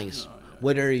something nice. Yeah.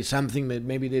 Whether it's something that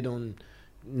maybe they don't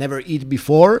never eat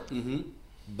before, Mm-hmm.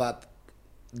 but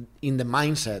in the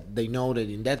mindset they know that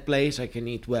in that place I can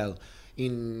eat well.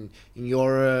 In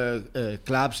your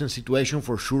clubs and situation,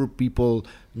 for sure people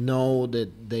know that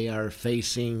they are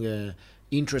facing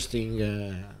interesting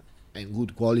and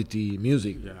good quality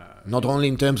music. Yeah. Not only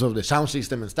in terms of the sound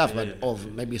system and stuff, Yeah, but yeah, of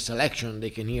yeah. maybe selection. They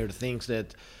can hear things that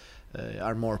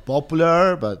are more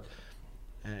popular, but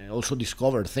also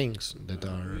discover things that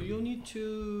are. You need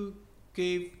to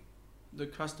give the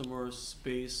customer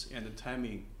space and the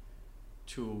timing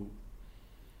to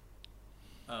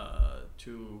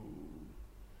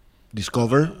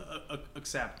Discover.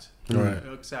 accept Right.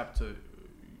 accept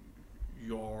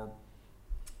your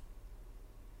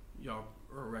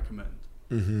recommend.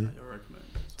 Mm-hmm. Your recommend.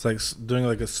 It's like doing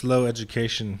like a slow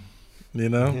education, you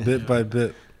know, Yeah. bit by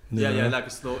bit. you Yeah, know? like a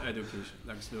slow education,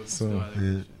 slow So,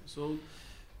 education. So,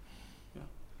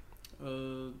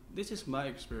 this is my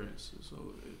experience. So,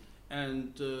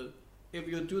 and if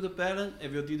you do the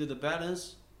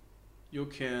balance, you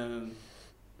can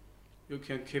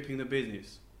keep in the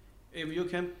business. If you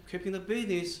can keep in the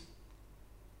business,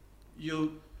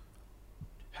 you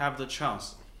have the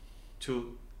chance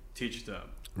to teach them.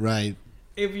 Right.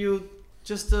 If you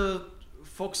just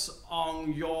focus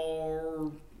on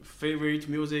your favorite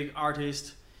music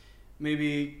artist,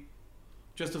 maybe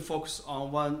just to focus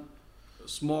on one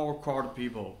small crowd of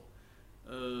people.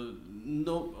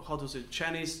 No, how to say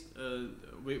Chinese?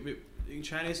 We in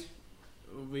Chinese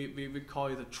we call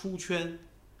it 出圈.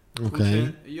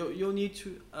 Okay. You need to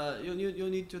you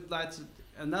need to let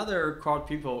another crowd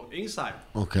people inside.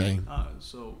 Okay.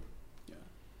 So yeah,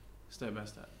 step by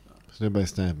step. Step by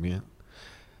step. Yeah.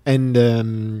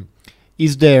 And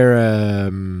is there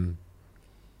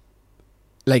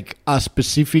like a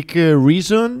specific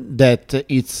reason that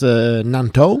it's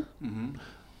Nantou? Mm-hmm.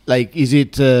 Like, is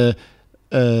it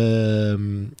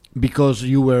because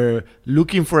you were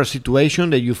looking for a situation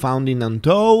that you found in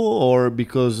Nantou, or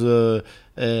because of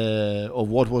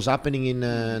what was happening in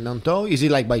Nantou? Is it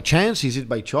like by chance? Is it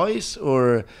by choice?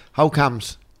 Or how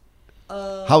comes?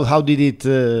 How did it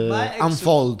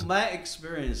unfold? My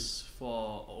experience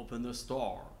for open the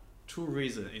store, two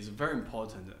reasons is very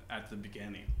important at the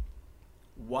beginning.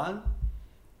 One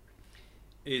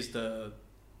is the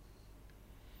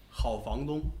好房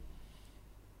东,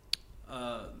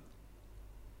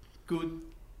 good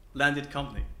landed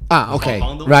company. Okay. 好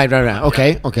房东. Right. Yeah.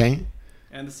 Okay.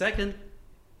 And the second,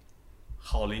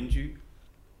 好邻居,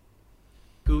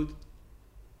 good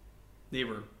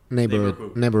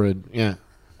neighborhood. Yeah.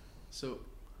 So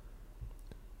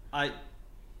I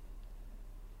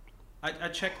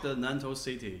checked the Nantou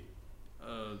city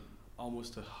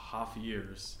almost half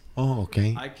years. Oh,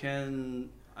 okay. I can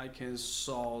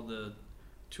saw the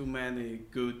too many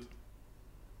good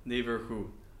neighborhood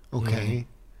Okay.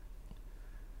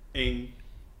 in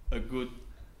a good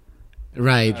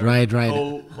Right.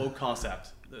 whole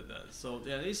concept. So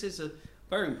yeah, this is a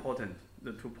very important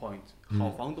the 2 points. 好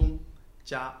房东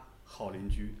加好邻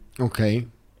居. Okay.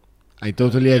 I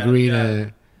totally agree.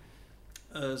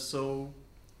 So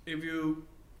if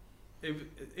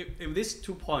these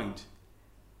 2 points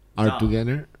Are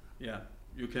together? yeah,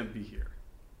 you can be here.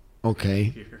 Okay.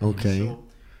 Here. Okay. So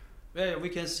yeah, we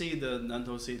can see the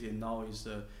Nantou city now is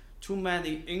too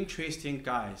many interesting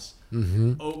guys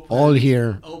Mm-hmm. All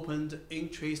here. opened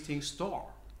interesting store.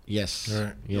 Yes.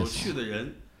 Right. 有 Yes. 趣的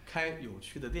人开有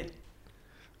趣的店.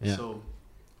 Yeah. So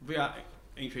we are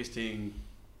interesting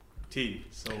team.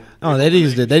 So Oh, that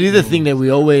is the thing that we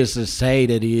always say,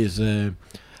 that is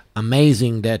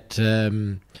amazing, that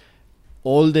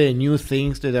all the new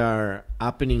things that are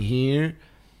happening here,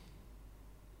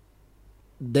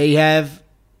 they have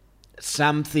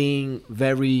something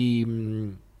very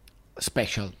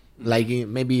special. Like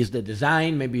maybe it's the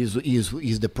design, maybe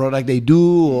is the product they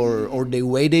do, or the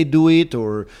way they do it,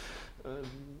 or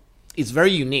it's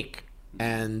very unique.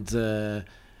 And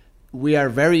we are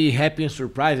very happy and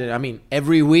surprised. I mean,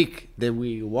 every week that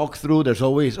we walk through, there's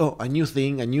always a new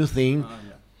thing, yeah.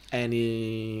 and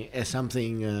it's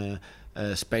something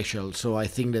special. So I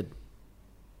think that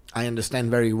I understand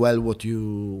very well what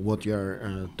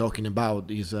you're talking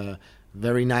about. Is a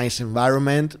very nice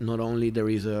environment. Not only there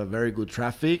is a very good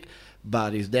traffic,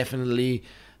 but it's definitely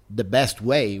the best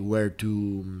way where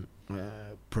to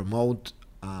promote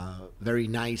a very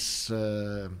nice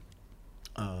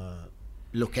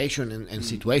location and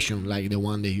situation like the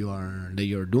one that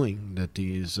you're doing. That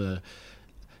is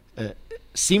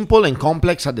simple and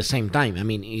complex at the same time. I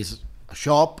mean, it's a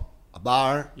shop, a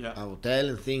bar, Yeah. a hotel,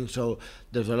 and things. So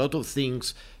there's a lot of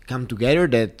things come together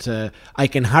that I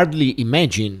can hardly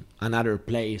imagine another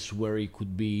place where it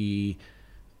could be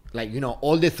like,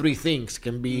 all the three things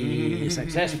can be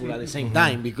successful at the same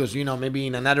time, because maybe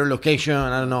in another location,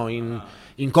 I don't know,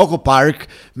 in Coco Park,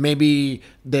 maybe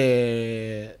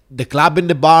the club and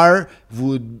the bar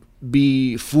would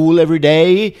be full every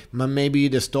day, but maybe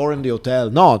the store and the hotel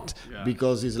not, Yeah.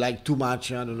 because it's like too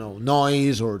much, I don't know,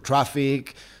 noise or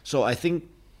traffic. So I think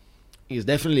it's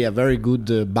definitely a very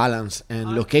good balance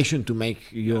and location to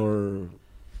make your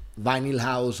vinyl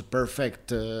house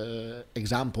perfect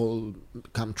example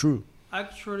come true.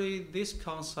 Actually, this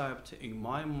concept in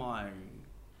my mind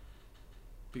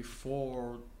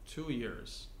before 2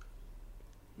 years,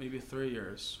 maybe 3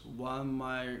 years, when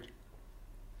my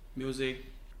music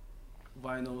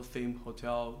vinyl themed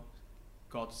hotel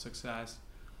got success,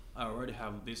 I already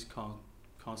have this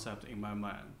concept in my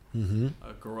mind. Mm-hmm.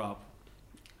 I grew up.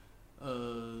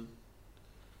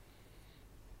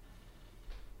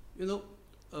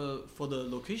 For the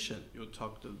location, you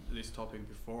talked this topic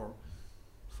before.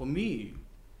 For me,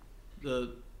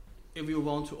 if you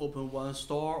want to open one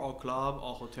store or club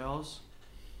or hotels,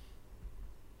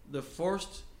 the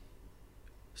first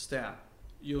step,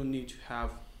 you need to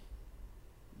have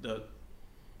the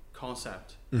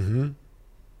concept Mm-hmm.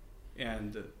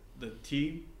 and the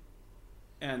team,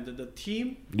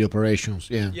 The operations,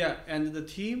 yeah. yeah, and the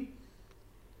team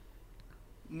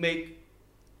make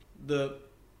the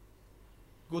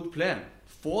good plan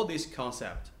for this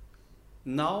concept.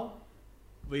 Now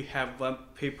we have one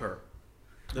paper.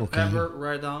 The Okay. paper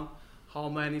write down how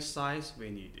many size we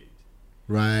needed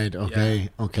Right. Okay.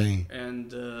 Okay.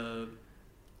 and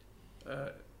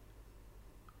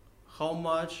how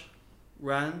much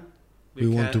rent We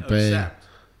want to pay. accept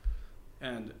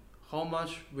and how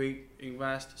much we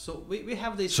invest. So we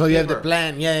have this. So you have the paper.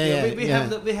 plan. Yeah. Yeah. We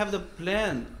yeah. have the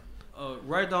plan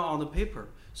right down on the paper.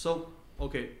 So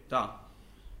okay, done.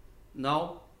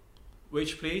 Now,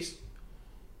 which place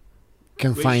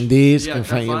Can which- find this. yeah, Can can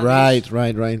find. find Right. this.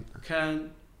 Right. Right.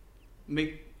 can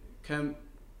make can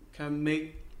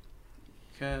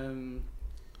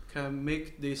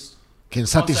make this. Can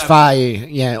Concept. satisfy.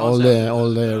 Yeah. All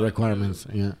Concept, the requirements.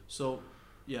 Yeah. So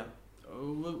yeah,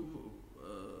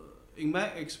 in my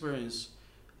experience,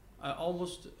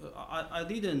 I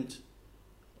didn't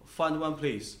find one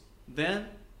place, then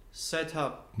set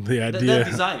up The then idea.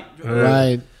 design.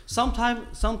 Right. Sometime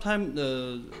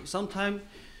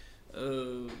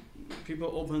people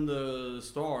open the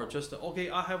store just okay.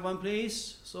 I have one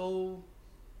place, so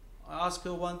I ask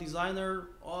one designer.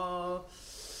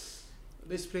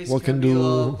 This place What can can be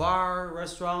do- a bar,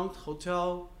 restaurant,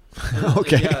 hotel.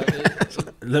 Okay.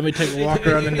 Let me take a walk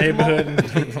around the neighborhood.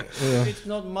 Yeah. It's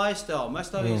not my style. My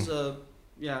style is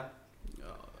yeah.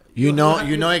 You know. have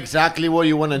You to- know exactly what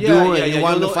you want to Yeah, do, yeah, and yeah, you you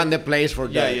want to know- find a place for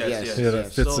Yeah, that. yes, Yes. yes. Yeah,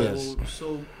 that fits so, this.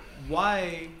 so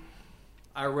why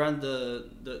I rent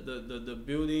the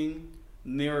building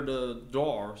near the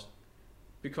doors?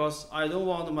 Because I don't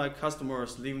want my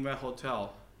customers leaving my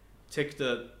hotel, take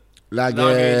the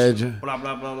Luggage. blah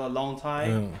blah blah blah long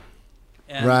time.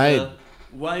 Yeah. And, Right.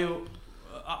 when you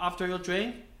after you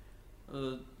drink,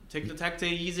 take the taxi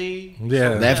easy.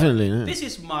 Yeah. Definitely. Yeah. This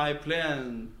is my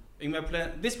plan. In my plan,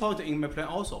 this point in my plan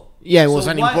also. Yeah, it was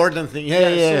So an why- important thing. Yeah,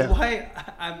 yeah. So why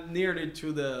I'm nearly to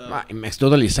the It makes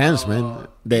totally sense, man.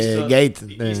 The Easter- gate.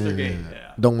 Easter gate,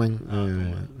 yeah. Dongmen.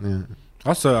 Dongmen. Yeah.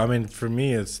 Also, I mean, for me,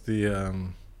 it's the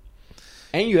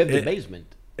And you have the It- basement.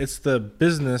 it's the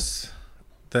business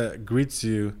that greets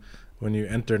you when you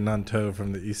enter Nantou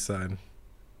from the east side.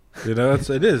 You know,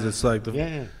 it is. It's like the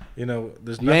Yeah. you know,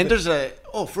 there's You nothing.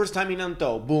 enter first time in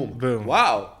Anto, boom. Boom.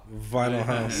 Wow. Vinyl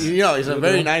house. You know, it's a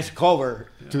very nice cover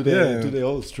to the Yeah. to the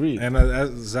whole street. And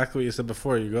that's exactly what you said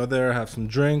before. You go there, have some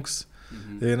drinks.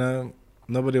 You know,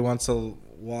 nobody wants to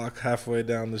walk halfway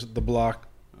down the block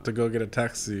to go get a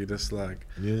taxi. Just like,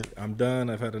 Yeah. I'm done.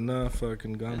 I've had enough.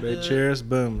 Fucking gone. Babe, Uh, cheers.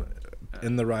 Boom.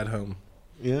 In the ride home.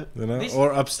 Yeah. You know, This-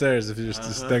 or upstairs if you're just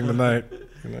staying the night.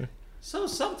 You know. So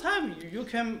sometimes you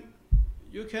can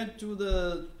do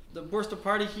the birthday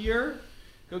party here.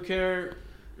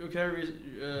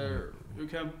 You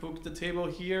can book the table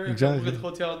here. You can Exactly. book the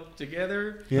hotel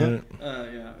together. Yeah.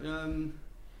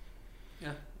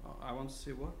 Yeah. I want to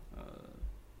say what.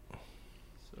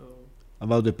 So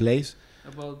About the place.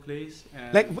 about place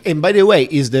and And by the way,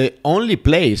 is the only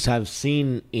place I've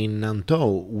seen in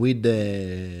Nantou with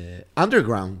the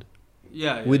underground,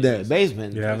 yeah, with the yes.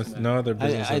 basement. You haven't no other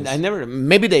businesses. I never.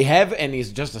 Maybe they have, and it's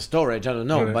just a storage. I don't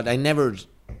know, Right. but I never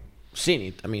seen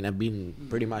it. I mean, I've been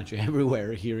pretty much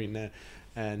everywhere here in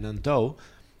Nantou,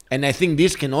 and I think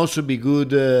this can also be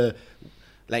good,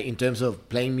 like in terms of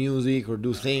playing music or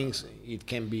do things. It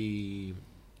can be,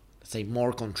 say,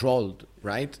 more controlled,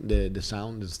 right? The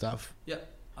sound and stuff. Yeah,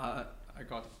 I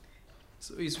got it.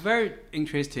 So it's very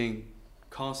interesting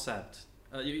concept.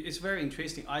 It's very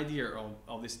interesting idea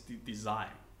of this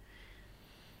design.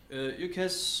 You can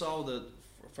saw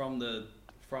from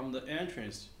the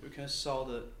entrance. You can saw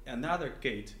another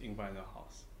gate in Vinyl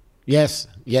House. Yes.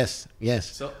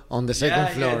 So On the second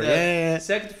floor. the Yeah.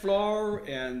 second floor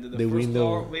and the The first window.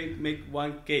 floor. We make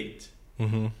one gate.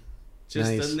 Mm-hmm.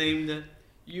 Just Nice. named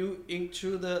you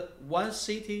into the one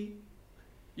city.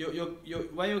 You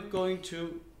when you're going to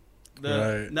the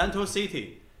Right. Nantou city,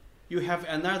 you have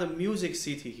another music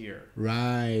city here.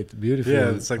 Right, beautiful.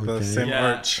 Yeah, it's like the same Yeah.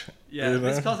 arch. Yeah, you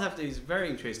this know? concept is very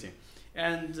interesting,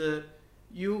 and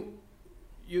you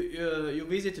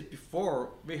visited before.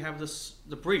 We have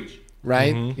the bridge.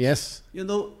 Right. Mhm. Yes. You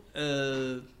know,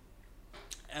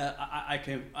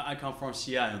 I come from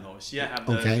Xi'an. You know, Xi'an have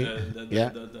Okay. Yeah.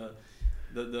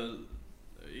 the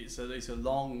it's a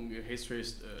long history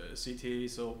city.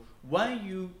 So when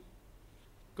you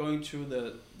going to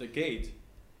the gate,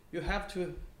 you have to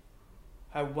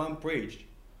have one bridge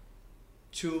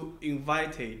to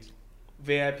invite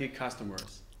VIP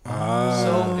customers. Ah,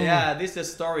 So yeah, this is the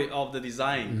story of the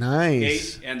design, Nice.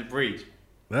 gate and bridge.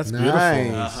 that's Nice.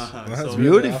 beautiful. That's That's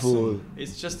really Beautiful.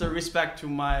 It's just a respect to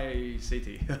my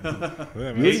city. Yeah,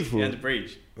 man, Beautiful. Gate and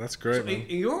bridge. That's So great. Man.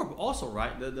 in Europe also,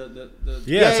 right?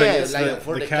 Yeah, it's yeah, like, like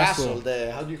for the castle. The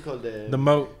how do you call the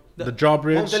moat, the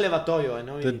drawbridge, Monte Levatoio, I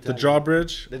know in the Italian.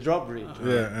 drawbridge. The drawbridge.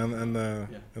 Yeah,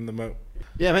 and the moat.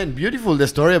 Yeah, man, beautiful the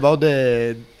story about the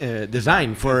design.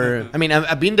 For I mean,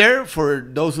 I've been there. For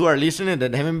those who are listening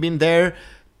that haven't been there,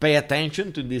 pay attention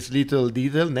to this little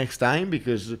detail next time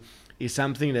because it's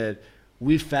something that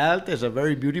we felt as a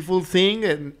very beautiful thing,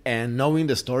 and knowing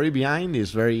the story behind is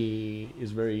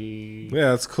very Yeah,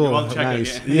 that's cool. You want to check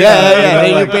nice. again? Yeah,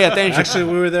 then you pay attention. Actually,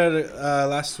 we were there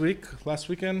last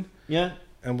weekend, Yeah,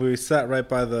 and we sat right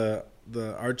by the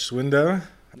arch window,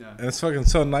 Yeah. and it's fucking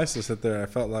so nice to sit there. I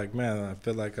felt like, man, I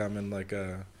feel like I'm in like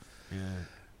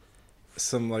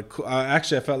some like cool,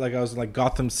 actually I felt like I was in like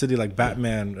Gotham City, like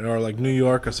Batman, or like New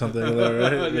York or something. Right?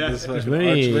 With Yeah. this fucking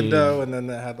very- arch window, and then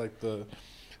it had like the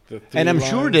and I'm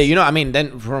sure that I mean,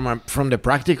 then from the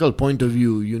practical point of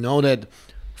view, you know that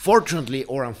fortunately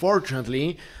or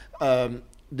unfortunately,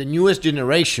 the newest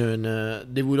generation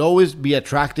they would always be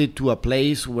attracted to a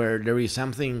place where there is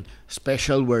something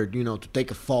special, where to take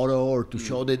a photo or to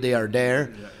show that they are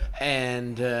there,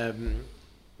 and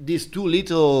these two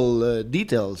little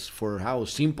details for how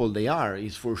simple they are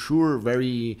is for sure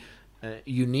very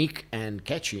unique and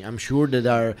catchy. I'm sure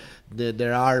that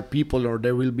there are people, or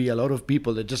there will be a lot of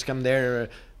people that just come there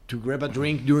to grab a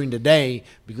drink during the day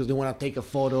because they want to take a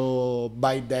photo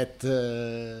by that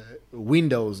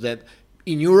windows that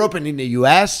in Europe and in the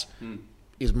US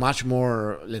is much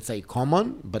more, let's say,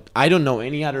 common. But I don't know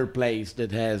any other place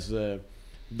that has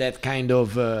that kind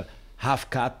of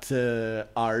half-cut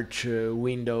arch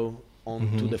window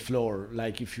onto the floor,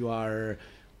 like if you are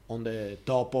on the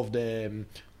top of the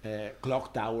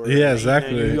clock tower Yeah,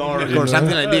 exactly. in New York You or know?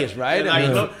 something like this, right?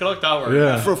 Like clock tower.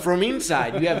 Yeah. From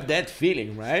inside you have that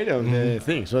feeling, right, of the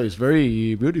thing. So it's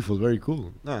very beautiful, very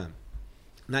cool.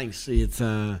 Nice. It's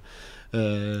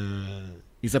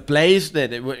a place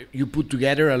that you put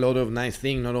together a lot of nice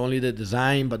things, not only the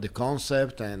design but the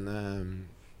concept and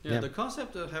The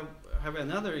concept have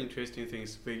another interesting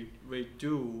things. We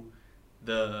do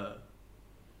the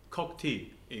cocktail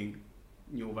in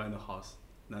New Wine House,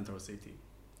 Nantou City.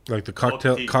 like the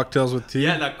Tea. cocktails with tea.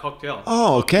 Yeah, like cocktail.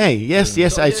 Oh, okay. Yes,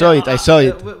 So, I saw it. I saw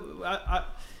it.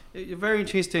 Very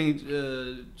interesting.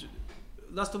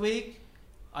 Last week,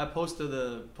 I posted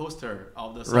the poster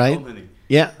of the sub Right. opening.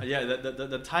 Yeah. Yeah,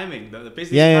 the timing, the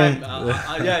business Yeah, time.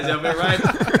 yeah. Yeah, very right.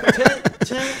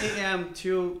 10 a.m.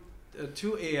 to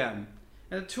 2 a.m.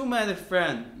 And two my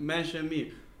friend mentioned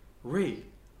me, Ray,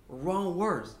 wrong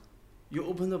words. You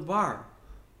open the bar.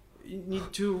 You need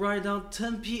to write down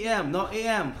 10 p.m., not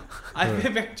a.m. I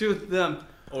get back to them.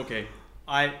 Okay,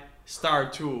 I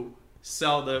start to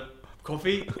sell the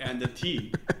coffee and the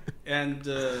tea, and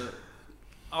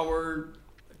our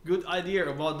good idea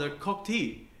about the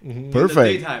cocktail.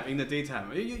 Perfect. In the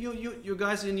daytime. You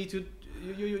guys, you need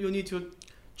to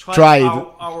Try it.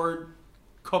 our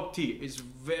cocktail. It's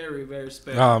very, very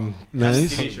special. Nice.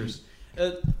 Delicious.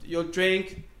 You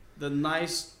drink the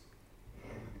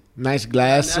Nice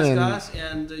glass and glass,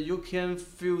 and you can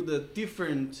feel the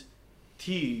different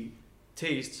tea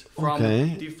taste from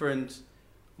Okay. different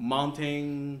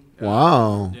mountain.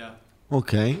 wow. Yeah.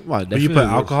 Okay. Wow. But you definitely put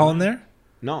works. alcohol in there?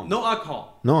 No. No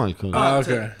alcohol. No alcohol. Ah,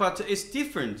 okay. But it's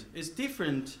different. It's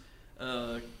different.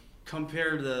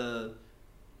 Compare the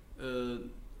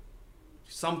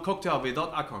some cocktail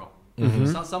without alcohol.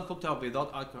 Some cocktail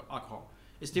without alcohol.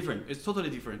 It's different. It's totally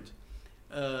different.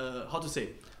 How to say?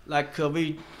 Like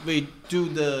we do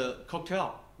the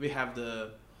cocktail. We have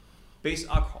the base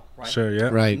alcohol, right? Sure, yeah.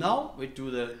 Right. Now we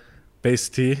do the Base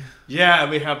tea. yeah.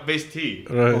 We have base tea.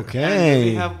 Right. Okay. And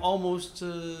we have almost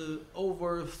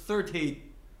over 30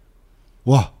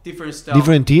 Wow. different styles.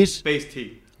 Different teas. Base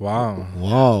tea. Wow.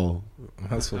 Wow.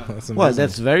 That's amazing. Well,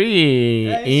 that's very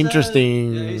Yeah, it's,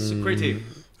 interesting. It's creative.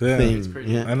 yeah. thing. It's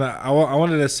pretty- Yeah. And I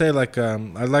wanted to say, like, I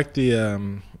like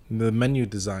the menu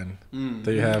design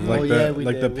that you have,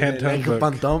 with the Pantone book.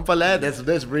 Pantone palette.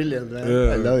 That's brilliant, man.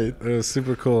 I love it. It was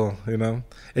super cool. You know,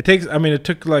 it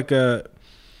took like a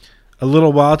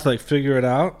little while to like figure it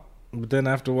out. But then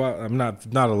after a while, I'm not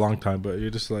a long time, but you're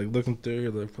just like looking through,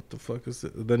 you're like, what the fuck is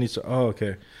it? Then you start,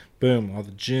 okay, boom, all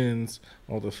the gins,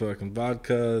 all the fucking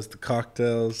vodkas, the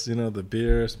cocktails, you know, the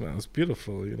beers, man, it's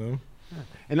beautiful, you know.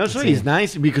 And also it's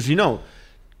nice because, you know,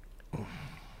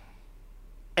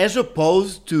 as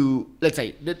opposed to, let's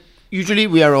say, that usually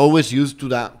we are always used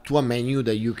to a menu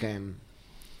that you can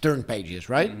turn pages,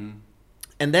 right? Mm-hmm.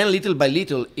 And then little by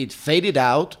little, it faded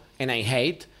out, and I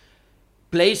hate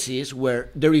places where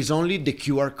there is only the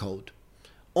QR code.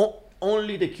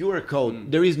 Only the QR code.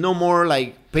 There is no more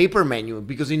like paper menu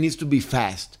because it needs to be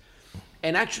fast.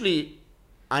 And actually,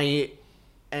 I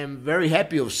am very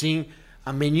happy of seeing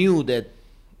a menu that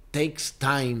takes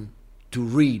time to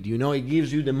read. You know, it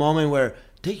gives you the moment where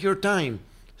take your time,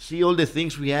 see all the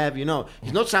things we have. You know,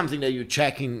 it's not something that you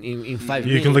check in 5 minutes.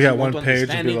 You can look at one page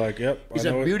and be like, yep, it's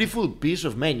a beautiful piece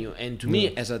of menu. And to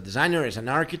me, as a designer, as an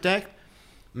architect,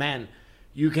 man,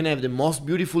 you can have the most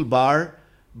beautiful bar,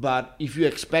 but if you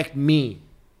expect me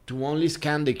to only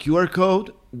scan the QR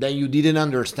code, then you didn't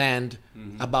understand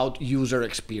about user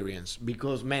experience.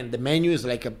 Because, man, the menu is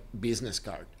like a business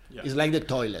card. Yeah. It's like the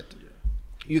toilet. Yeah.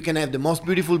 You can have the most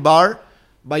beautiful bar,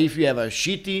 but if you have a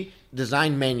shitty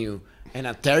design menu and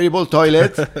a terrible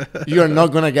toilet, you're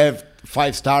not going to get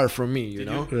 5 stars from me, you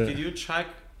know? Did you check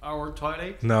our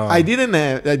toilet? No. I didn't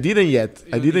yet. I didn't yet.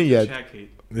 Check it.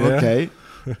 Yeah. Okay.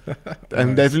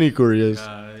 I'm definitely curious.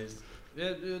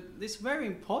 It's very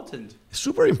important.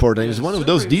 Super important. It's one of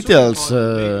those details.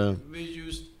 We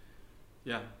used,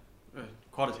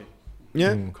 quality.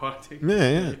 Yeah. Quality.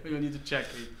 Yeah. You need to check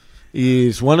it.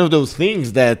 It's one of those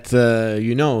things that,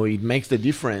 you know, it makes the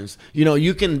difference. You know,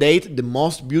 you can date the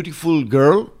most beautiful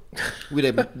girl with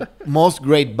a most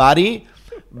great body,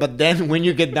 but then when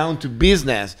you get down to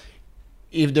business,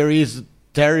 if there is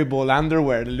terrible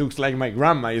underwear that looks like my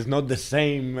grandma, is not the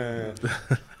same,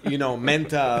 you know,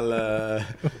 mental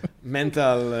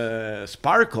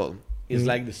sparkle. It's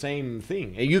like the same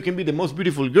thing. And you can be the most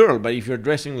beautiful girl, but if you're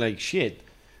dressing like shit,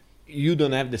 you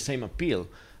don't have the same appeal.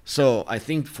 So I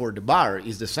think for the bar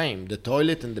is the same. The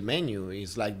toilet and the menu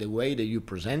is like the way that you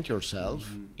present yourself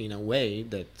in a way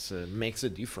that makes a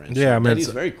difference. Yeah, so I mean, that is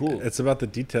very cool. It's about the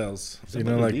details. You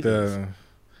know, like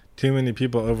too many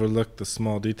people overlook the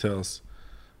small details.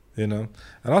 You know,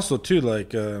 and also too,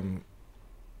 like, you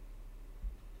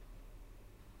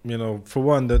know, for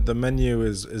one, the menu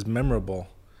is memorable.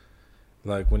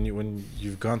 Like when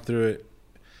you've gone through it,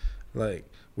 like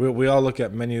we all look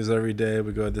at menus every day.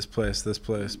 We go this place,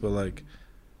 but like,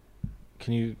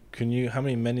 can you how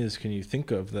many menus can you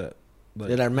think of that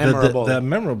that are memorable? That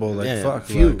memorable, like fuck,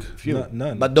 few.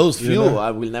 None. But those few, you know?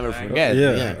 I will never forget.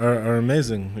 Are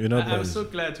amazing. You know, I'm so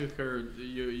glad to hear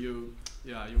you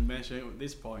mentioned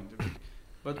this point.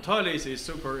 But toilets is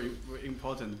super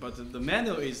important, but the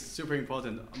menu is super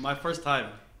important. My first time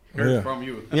heard from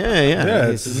you. Yeah.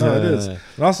 It is. And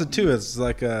also too, it's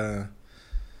like the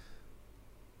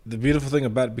beautiful thing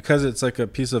about it, because it's like a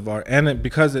piece of art, and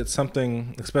because it's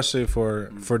something, especially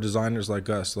for designers like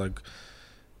us, like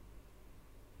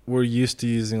we're used to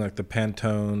using like the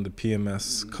Pantone, the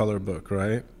PMS color book,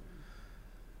 right?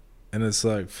 And it's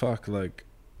like fuck, like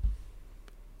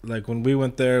when we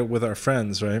went there with our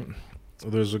friends, right?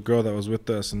 There's a girl that was with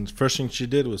us, and the first thing she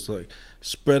did was like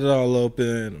spread it all open,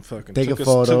 and fucking took a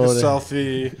photo, took a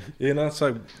selfie. You know, it's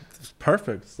like it's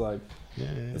perfect. It's like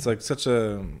it's like such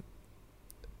a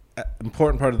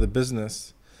important part of the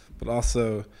business, but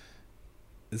also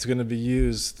it's going to be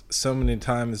used so many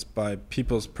times by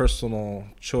people's personal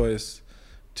choice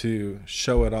to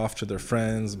show it off to their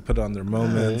friends and put it on their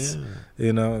moments.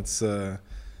 You know, it's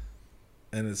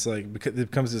and it's like, because it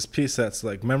becomes this piece that's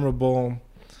like memorable,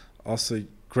 also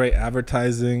great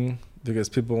advertising, because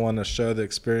people want to show the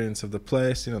experience of the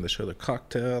place. You know, they show the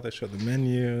cocktail, they show the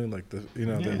menu, like the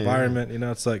the environment. You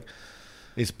know, it's like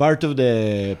it's part of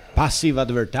the passive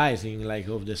advertising, like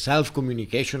of the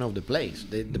self-communication of the place.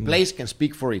 The place can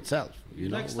speak for itself. You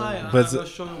know? Next time I will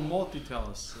show you more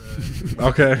details.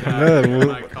 Okay,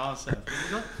 my concept.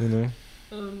 You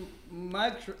know?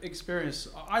 My experience,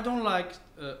 I don't like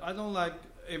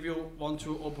if you want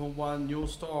to open one new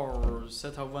store or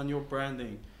set up one new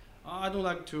branding. I don't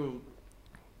like to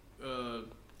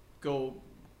go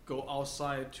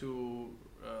outside to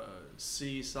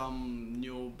see some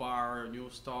new bar, new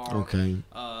store. Okay.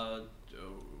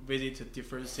 Visit a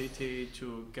different city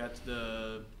to get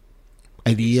the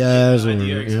idea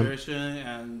expression,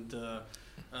 and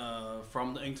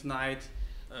from the internet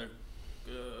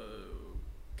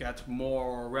get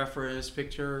more reference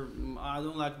picture. I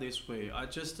don't like this way.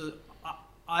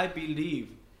 I believe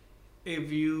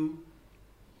if you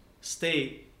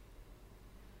stay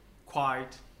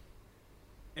quiet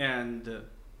and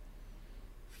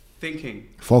thinking,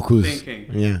 focus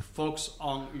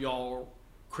on your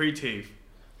creative.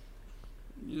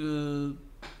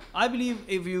 I believe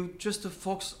if you just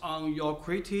focus on your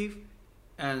creative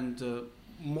and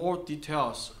more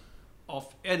details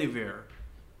of anywhere,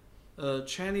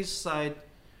 Chinese say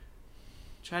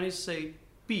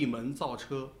闭门造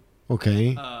车.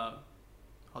 Okay. How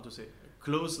to say?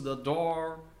 Close the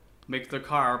door, make the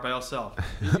car by yourself.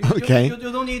 Okay.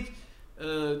 You don't need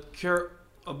care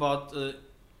about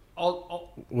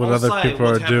what outside, other people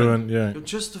what are happened. doing. Yeah. You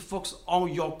just focus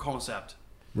on your concept.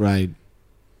 Right.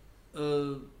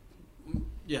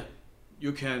 Yeah,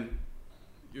 you can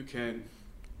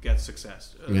get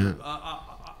success. Yeah.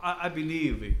 I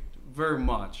believe it very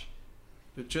much.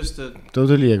 You just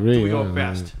Totally agree. do your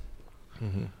best.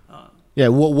 Yeah,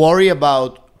 worry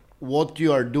about what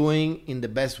you are doing in the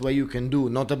best way you can do,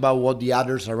 not about what the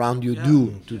others around you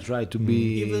do to try to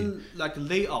be. Even like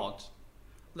layout,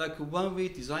 like when we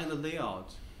design the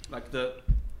layout, like the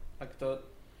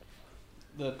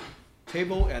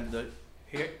table and the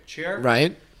chair.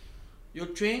 Right. You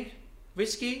drink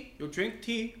whiskey, you drink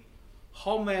tea.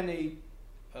 How many?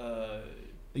 How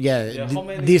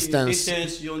many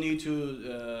distance you need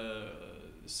to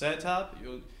set up?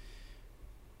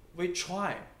 We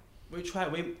try. We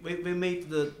make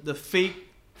the fake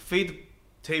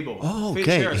table. Oh, fake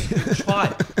okay. chairs. We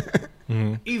try.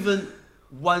 Even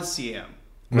 1 cm.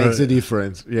 Makes a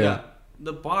difference. Yeah.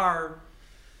 The bar,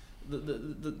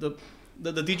 the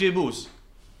DJ booth,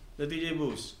 the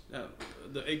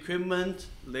equipment,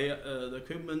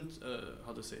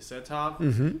 how to say, setup,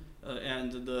 and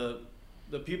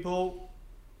the people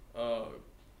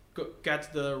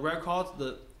get the record,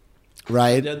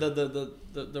 right.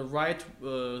 the right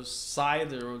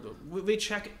side. We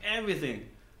check everything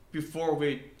before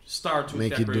we start to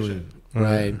Make it do decoration. it.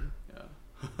 Right. Yeah.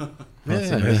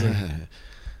 That's amazing.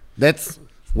 That's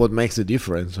what makes a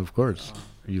difference, of course.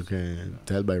 You can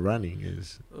tell by running.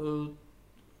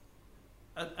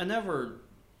 I never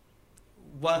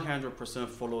 100%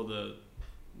 follow the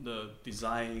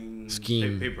design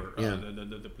scheme paper,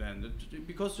 the plan,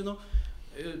 because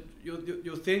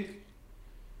you think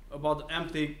about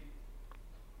empty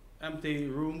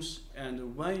rooms,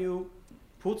 and when you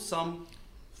put some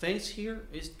things here,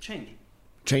 it's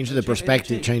change the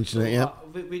perspective, change the so,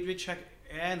 we check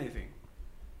anything.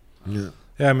 Yeah,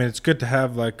 I mean it's good to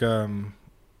have like the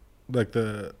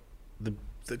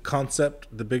concept,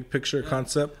 the big picture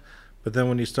concept, but then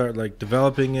when you start like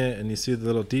developing it and you see the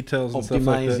little details and stuff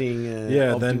like that,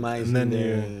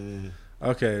 then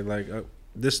okay, like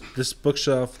this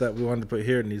bookshelf that we wanted to put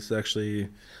here needs to actually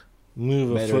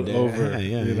move a foot over.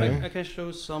 I can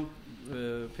show some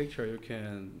picture. You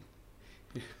can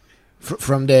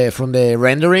from the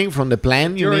rendering, from the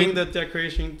plan. You during mean? the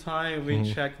decoration time,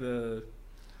 we check the.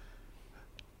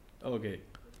 Okay.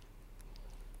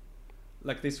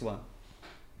 Like this one.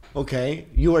 Okay,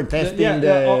 you were testing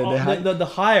the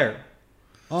higher.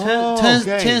 10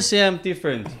 cm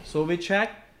different. So we check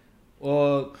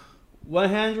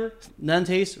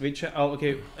 190. We check.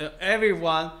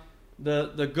 Everyone,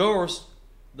 the girls,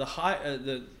 the high,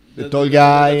 the tall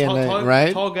guy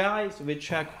and tall guys. We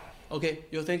check. Okay,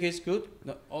 you think it's good?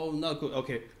 No, not good.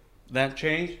 Okay, then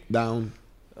change down.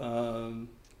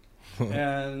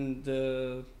 And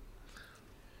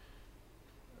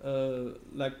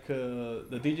like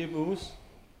the DJ booth.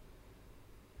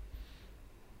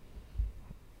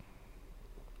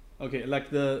 Okay, like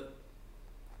the.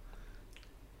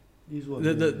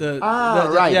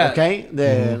 Right. Yeah. Okay.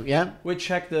 Yeah. We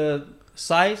check the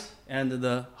size and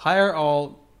the higher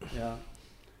or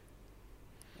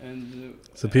and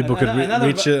so people could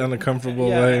reach it in a comfortable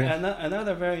way.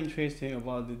 Another very interesting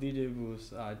about the DJ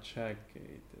booth, I check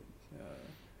it.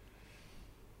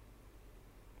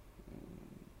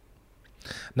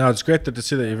 No, it's great to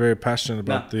see that you're very passionate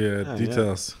about the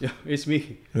details. Yeah, it's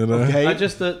me. Okay. I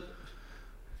just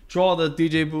draw the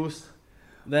DJ booth.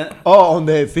 Then on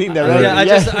the thing that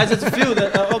I just feel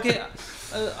that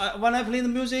when I play the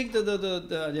music,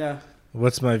 the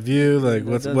what's my view? Like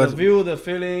what's the view, the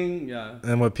feeling,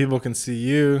 and what people can see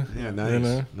you. Yeah,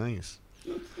 nice, nice.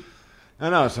 I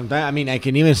know. Sometimes I mean I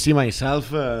can even see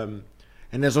myself, and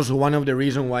that's also one of the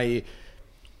reasons why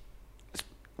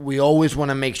we always want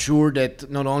to make sure that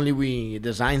not only we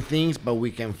design things, but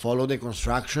we can follow the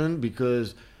construction,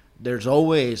 because there's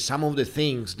always some of the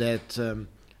things that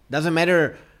doesn't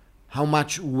matter how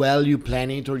much well you plan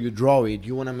it or you draw it.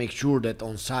 You want to make sure that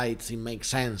on sites it makes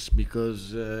sense,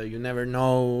 because you never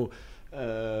know,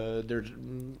 there's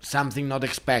something not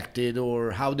expected,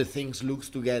 or how the things looks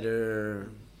together.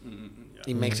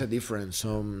 It makes a difference.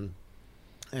 So,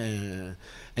 and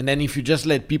then if you just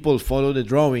let people follow the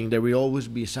drawing, there will always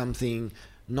be something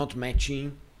not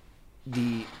matching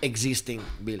the existing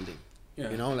building.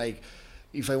 You know, like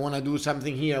if I want to do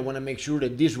something here, I want to make sure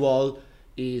that this wall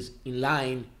is in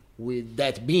line with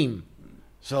that beam.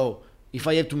 So if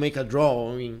I have to make a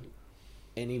drawing,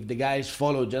 and if the guys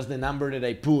follow just the number that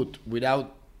I put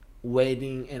without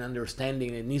waiting and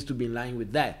understanding it needs to be in line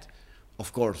with that,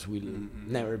 of course will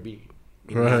never be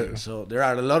in line. So there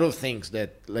are a lot of things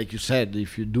that, like you said,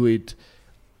 if you do it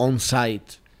on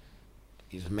site,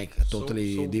 it make a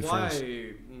totally difference.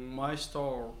 Why my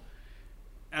store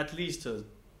at least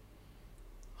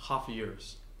half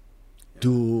years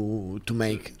to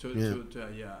make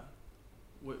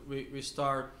we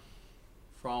start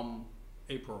from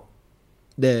April.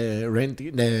 The rent,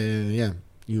 you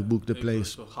book the April,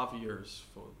 place. so half years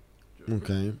for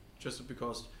Okay. just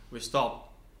because we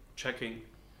stop checking,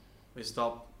 we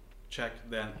stop check,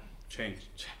 then change.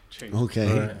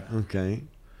 Okay. Right. Okay.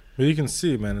 Well, you can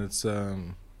see, man. It's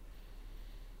when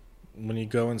you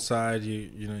go inside,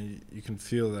 you can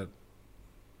feel that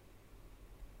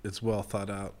it's well thought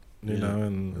out, you know,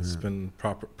 and it's been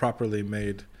properly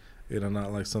made. You know,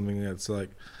 not like something that's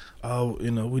like, oh,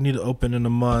 we need to open in a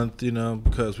month,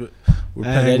 because we're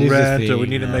paying rent or we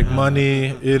need to make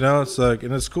money. It's like,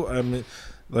 and it's cool. I mean,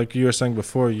 like you were saying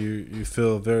before, you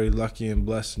feel very lucky and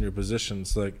blessed in your position.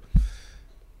 It's like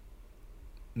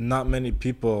not many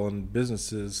people and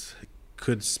businesses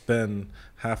could spend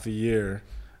half a year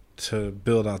to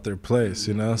build out their place,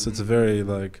 so it's a very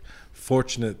like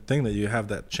fortunate thing that you have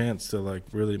that chance to like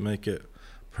really make it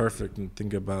perfect and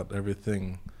think about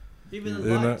everything. Even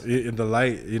in the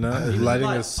light, lighting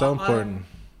is so important.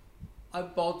 I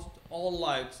bought all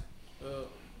light,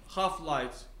 half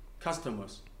light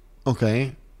customers.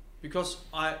 Okay. Because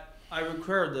I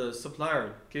require the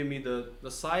supplier give me the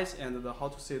size and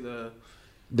the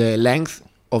the length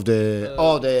of the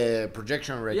the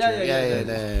projection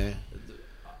ratio.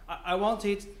 I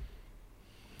wanted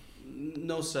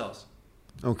no sales.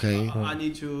 Okay. I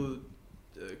need to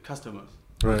customers.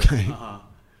 Right. Okay.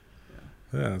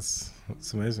 Yeah,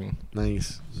 it's amazing.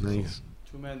 Nice.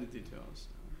 Too many details.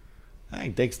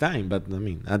 It takes time, but I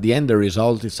mean, at the end, the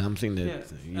result is something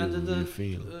that you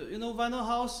feel. Vinyl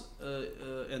House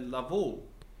and Lavaux,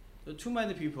 too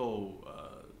many people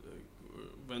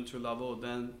went to Lavaux,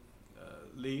 then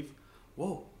leave.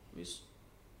 Whoa, it's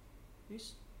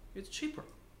cheaper.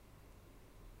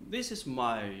 This is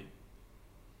my.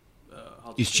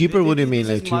 It's cheaper. What do you mean,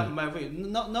 like cheaper? My way.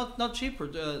 Not cheaper.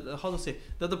 How to say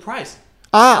the price.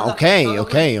 Okay.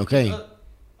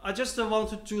 I just want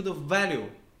to do the value.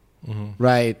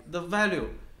 Right. The value.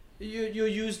 You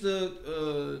use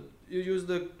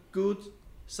the good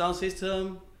sound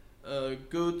system,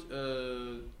 good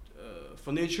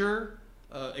furniture,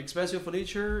 expensive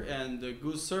furniture, and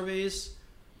good service,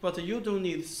 but you don't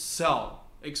need sell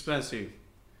expensive.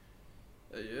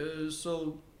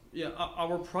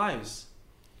 Our price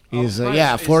is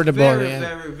affordable.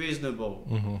 Very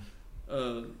reasonable.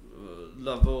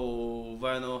 Level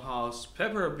Vinyl House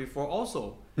Pepper before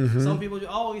also. Some people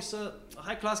it's a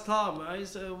high class club.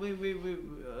 It's,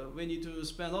 we need to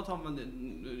spend a lot of money.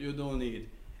 You don't need.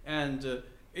 And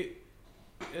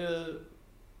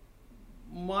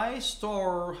my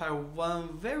store have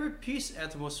one very peace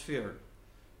atmosphere.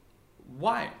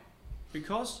 Why?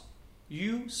 Because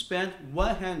you spend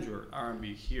 100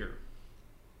 RMB here.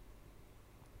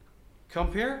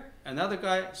 Compare another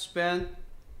guy spend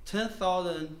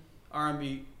 10,000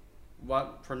 RMB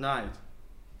per night.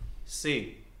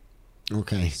 Same.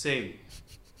 Okay. Same.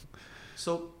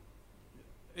 So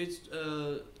it's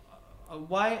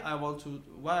why I want to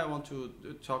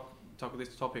talk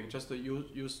this topic. Just to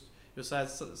use you said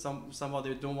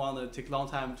somebody don't want to take long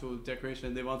time to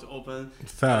decoration. They want to open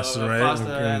faster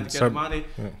and get money.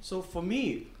 Yeah. So for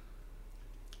me,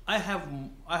 I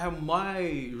have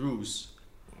my rules.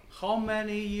 How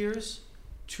many years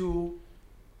to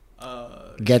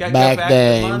get back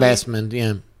the investment?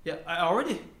 Yeah. Yeah, I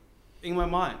already in my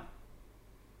mind.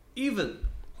 Even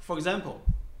for example,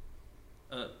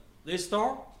 this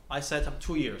store I set up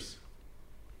 2 years.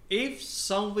 If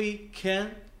somebody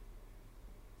can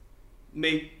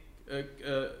make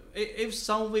if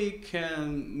somebody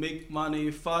can make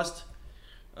money fast,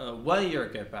 1 year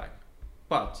get back,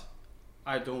 but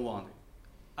I don't want it.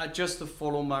 I just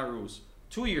follow my rules.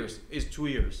 2 years is 2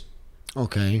 years.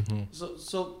 Okay.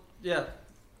 So yeah,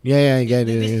 Yeah, I get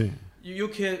This- it. you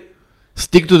can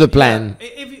Stick to the plan. Yeah,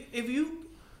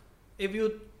 if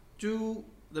you do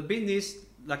the business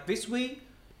like this way,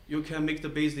 you can make the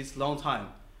business long time.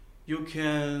 You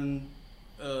can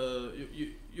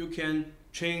you can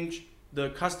change the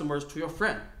customers to your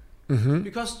friend Mm-hmm.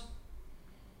 because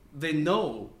they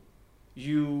know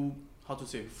you how to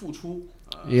say 付出.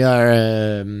 You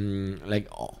are like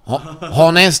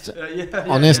honest,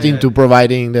 honest into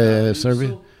providing the service.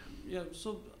 So, yeah,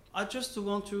 so I just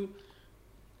want to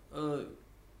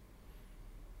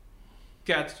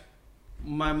get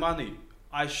my money.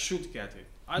 I should get it.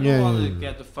 I don't Yeah, want to yeah.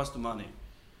 get the first money.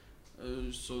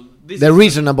 So this They're is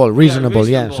reasonable, reasonable.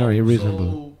 Yeah, sorry, So,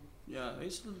 reasonable. yeah,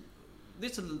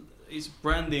 this is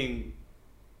branding.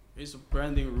 It's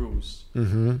branding rules.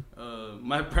 Mm-hmm.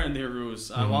 My branding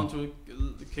rules. I want to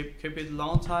keep it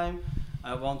long time.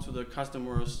 I want to the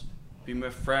customers be my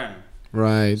friend.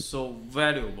 Right. So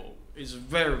valuable. It's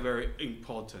very very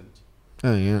important.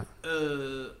 Oh yeah.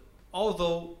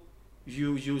 Although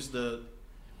you use the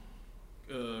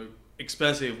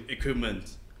expensive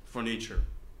equipment, furniture,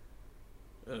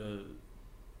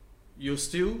 you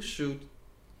still should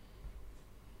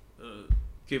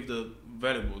give the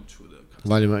valuable to the customer.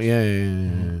 Valuable.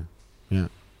 Yeah.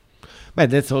 But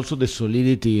that's also the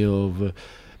solidity of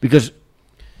because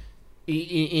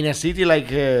in a city like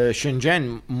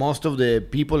Shenzhen, most of the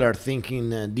people are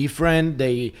thinking different.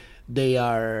 They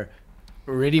are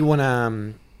already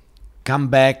wanna come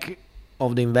back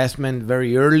of the investment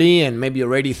very early and maybe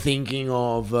already thinking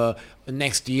of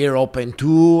next year open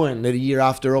 2 and the year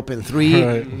after open 3.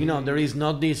 Right. You know, there is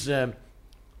not this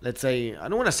let's say, I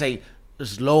don't want to say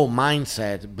slow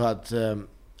mindset, but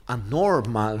a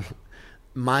normal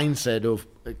mindset of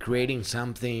creating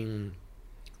something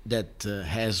that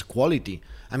has quality.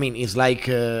 I mean, it's like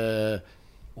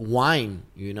wine,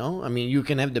 you know? I mean, you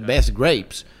can have the best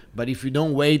grapes, but if you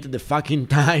don't wait the fucking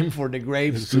time for the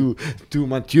grapes to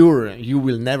mature, you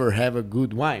will never have a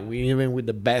good wine, even with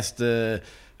the best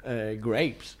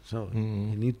grapes. So you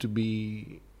need to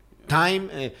be time.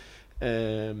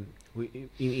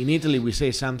 In Italy, we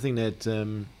say something that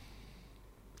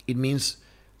it means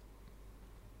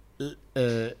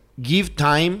give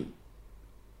time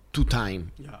to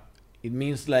time. Yeah. It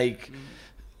means like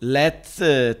let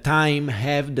time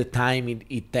have the time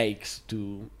it takes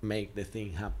to make the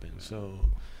thing happen. So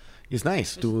it's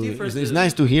nice it's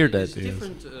nice to hear that. It's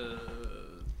different.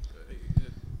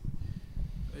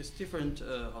 It's different.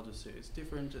 How to say? It's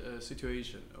different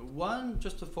situation. One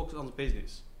just to focus on the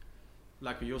business,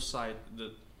 like your side,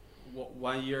 the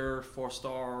 1 year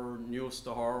 4-star new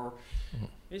store.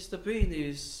 It's the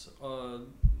business.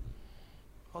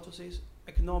 How to say? It's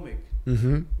economic.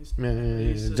 Mm-hmm.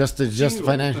 It's Just single.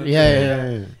 financial.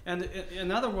 Yeah. And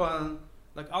another one,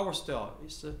 like our style,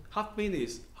 is half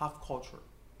business, half culture.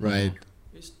 Right.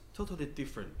 It's totally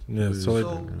different. Yeah, So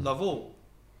Lavaux,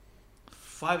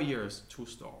 5 years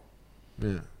 2-star,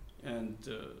 Yeah. and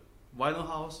Vinyl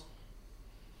House,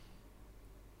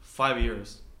 5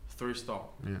 years 3-star.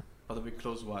 Yeah. But we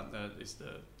close one. It's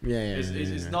the Yeah.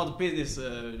 it's not business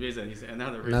reason. It's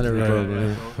another reason. Another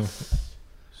problem,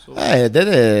 So That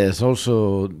is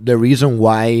also the reason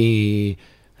why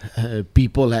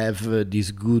people have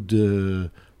this good,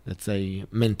 let's say,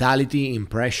 mentality,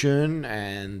 impression,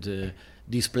 and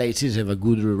these places have a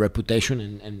good reputation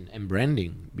and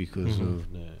branding because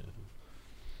of the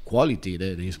quality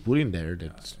that is put in there.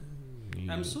 That's,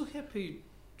 I'm so happy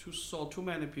to saw too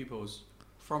many peoples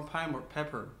from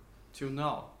Pepper till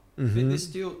now. They're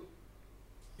still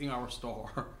in our store.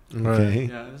 okay.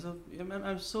 Yeah, so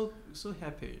I'm so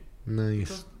happy. Nice.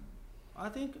 Because I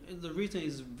think the reason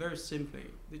is very simply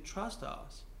they trust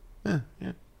us. Yeah.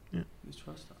 They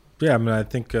trust us. Yeah, I mean, I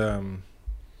think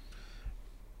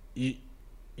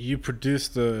you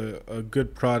produced a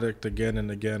good product again and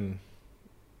again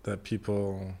that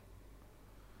people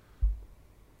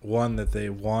that they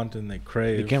want and they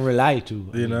crave. You can rely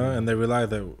to. You know, and they rely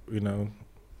that, you know,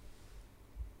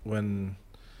 when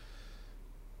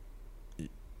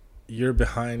you're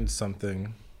behind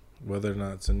something, whether or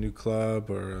not it's a new club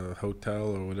or a hotel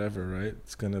or whatever, right?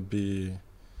 It's going to be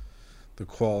the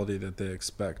quality that they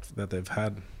expect, that they've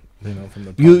had, you know, from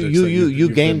the projects you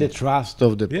gain the trust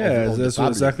of the of that's the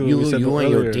public. exactly what we said you and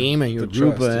earlier, your team and your the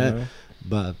group, trust, you know?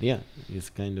 but yeah, it's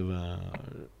kind of a,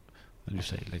 what do you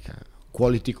say, like a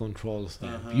quality control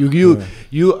stuff.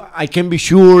 You I can be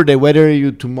sure that whether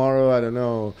you tomorrow, I don't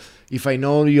know, if I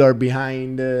know you are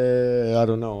behind I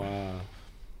don't know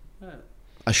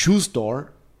a shoe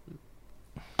store,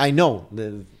 I know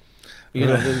that You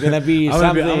know, there's gonna be I'm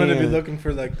something. gonna be looking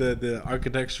for like the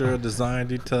architectural design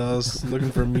details,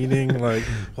 looking for meaning. Like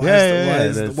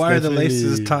why are the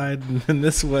laces tied in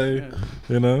this way?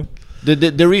 You know.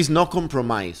 There is no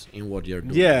compromise in what you're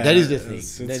doing. Yeah, that is the thing.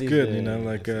 It's That is good, the- you know.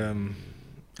 Like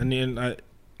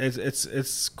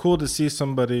it's cool to see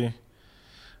somebody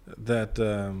that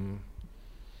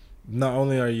not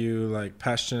only are you like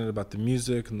passionate about the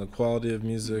music and the quality of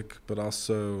music, but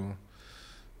also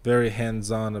very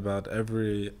hands-on about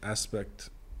every aspect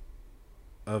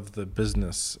of the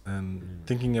business and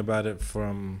thinking about it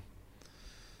from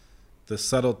the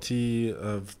subtlety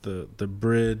of the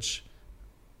bridge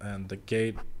and the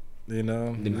gate, you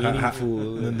know, The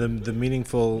meaningful, the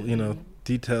meaningful, you know,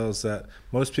 details that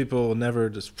most people will never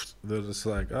they're just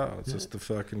like, oh, it's just a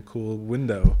fucking cool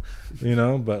window, you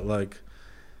know, but like,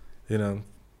 you know,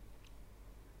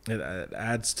 it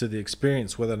adds to the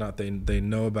experience whether or not they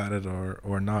know about it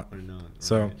or not.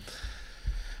 So right.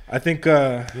 I think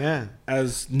Yeah.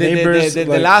 as neighbors, The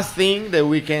like- last thing that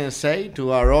we can say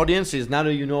to our audience is now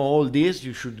that you know all this,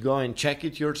 you should go and check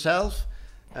it yourself.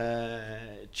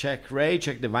 Check Ray,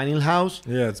 check the Vinyl House,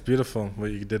 yeah, it's beautiful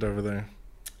what you did over there.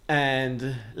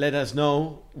 and let us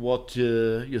know what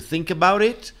you think about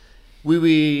it. We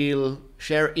will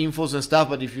share infos and stuff,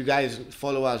 but if you guys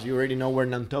follow us, you already know where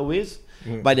Nantou is.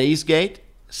 By the East Gate,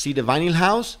 see the Vinyl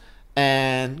House,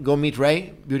 and go meet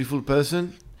Ray, beautiful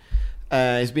person.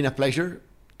 It's been a pleasure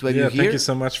to have you here. Thank you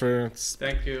so much for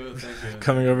Thank you.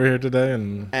 coming over here today,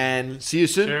 And see you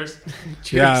soon. Cheers.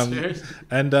 yeah, Cheers.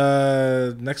 and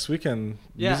next weekend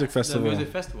music festival. The music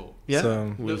festival. Yeah,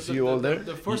 So- we'll see you all there.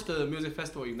 The first music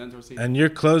festival in Nantou City. And you're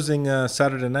closing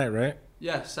Saturday night, right?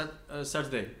 Yeah,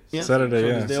 Saturday. Yeah. Saturday, So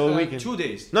yeah. it's the whole weekend. 2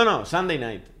 days. No, Sunday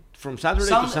night. From Saturday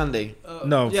to Sunday.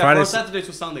 No, yeah, Friday- from Saturday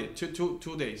to Sunday.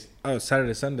 Two days. Oh,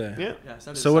 Saturday, Sunday. Yeah. Yeah,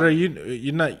 Saturday. So what are Sunday.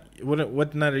 you're not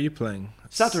what night are you playing?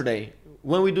 Saturday,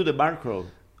 when we do the bar crawl.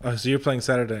 Oh, so you're playing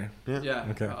Saturday. Yeah.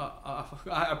 Okay.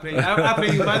 I play in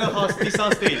Vinyl House this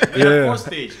on stage. We Yeah. have four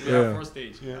stage. Yeah.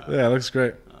 Yeah. Yeah, it looks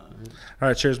great. All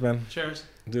right, cheers, man. Cheers.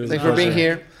 Dude, it was Thanks a for being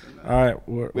pleasure. here. All right,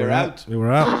 we're We're out.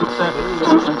 We're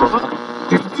out.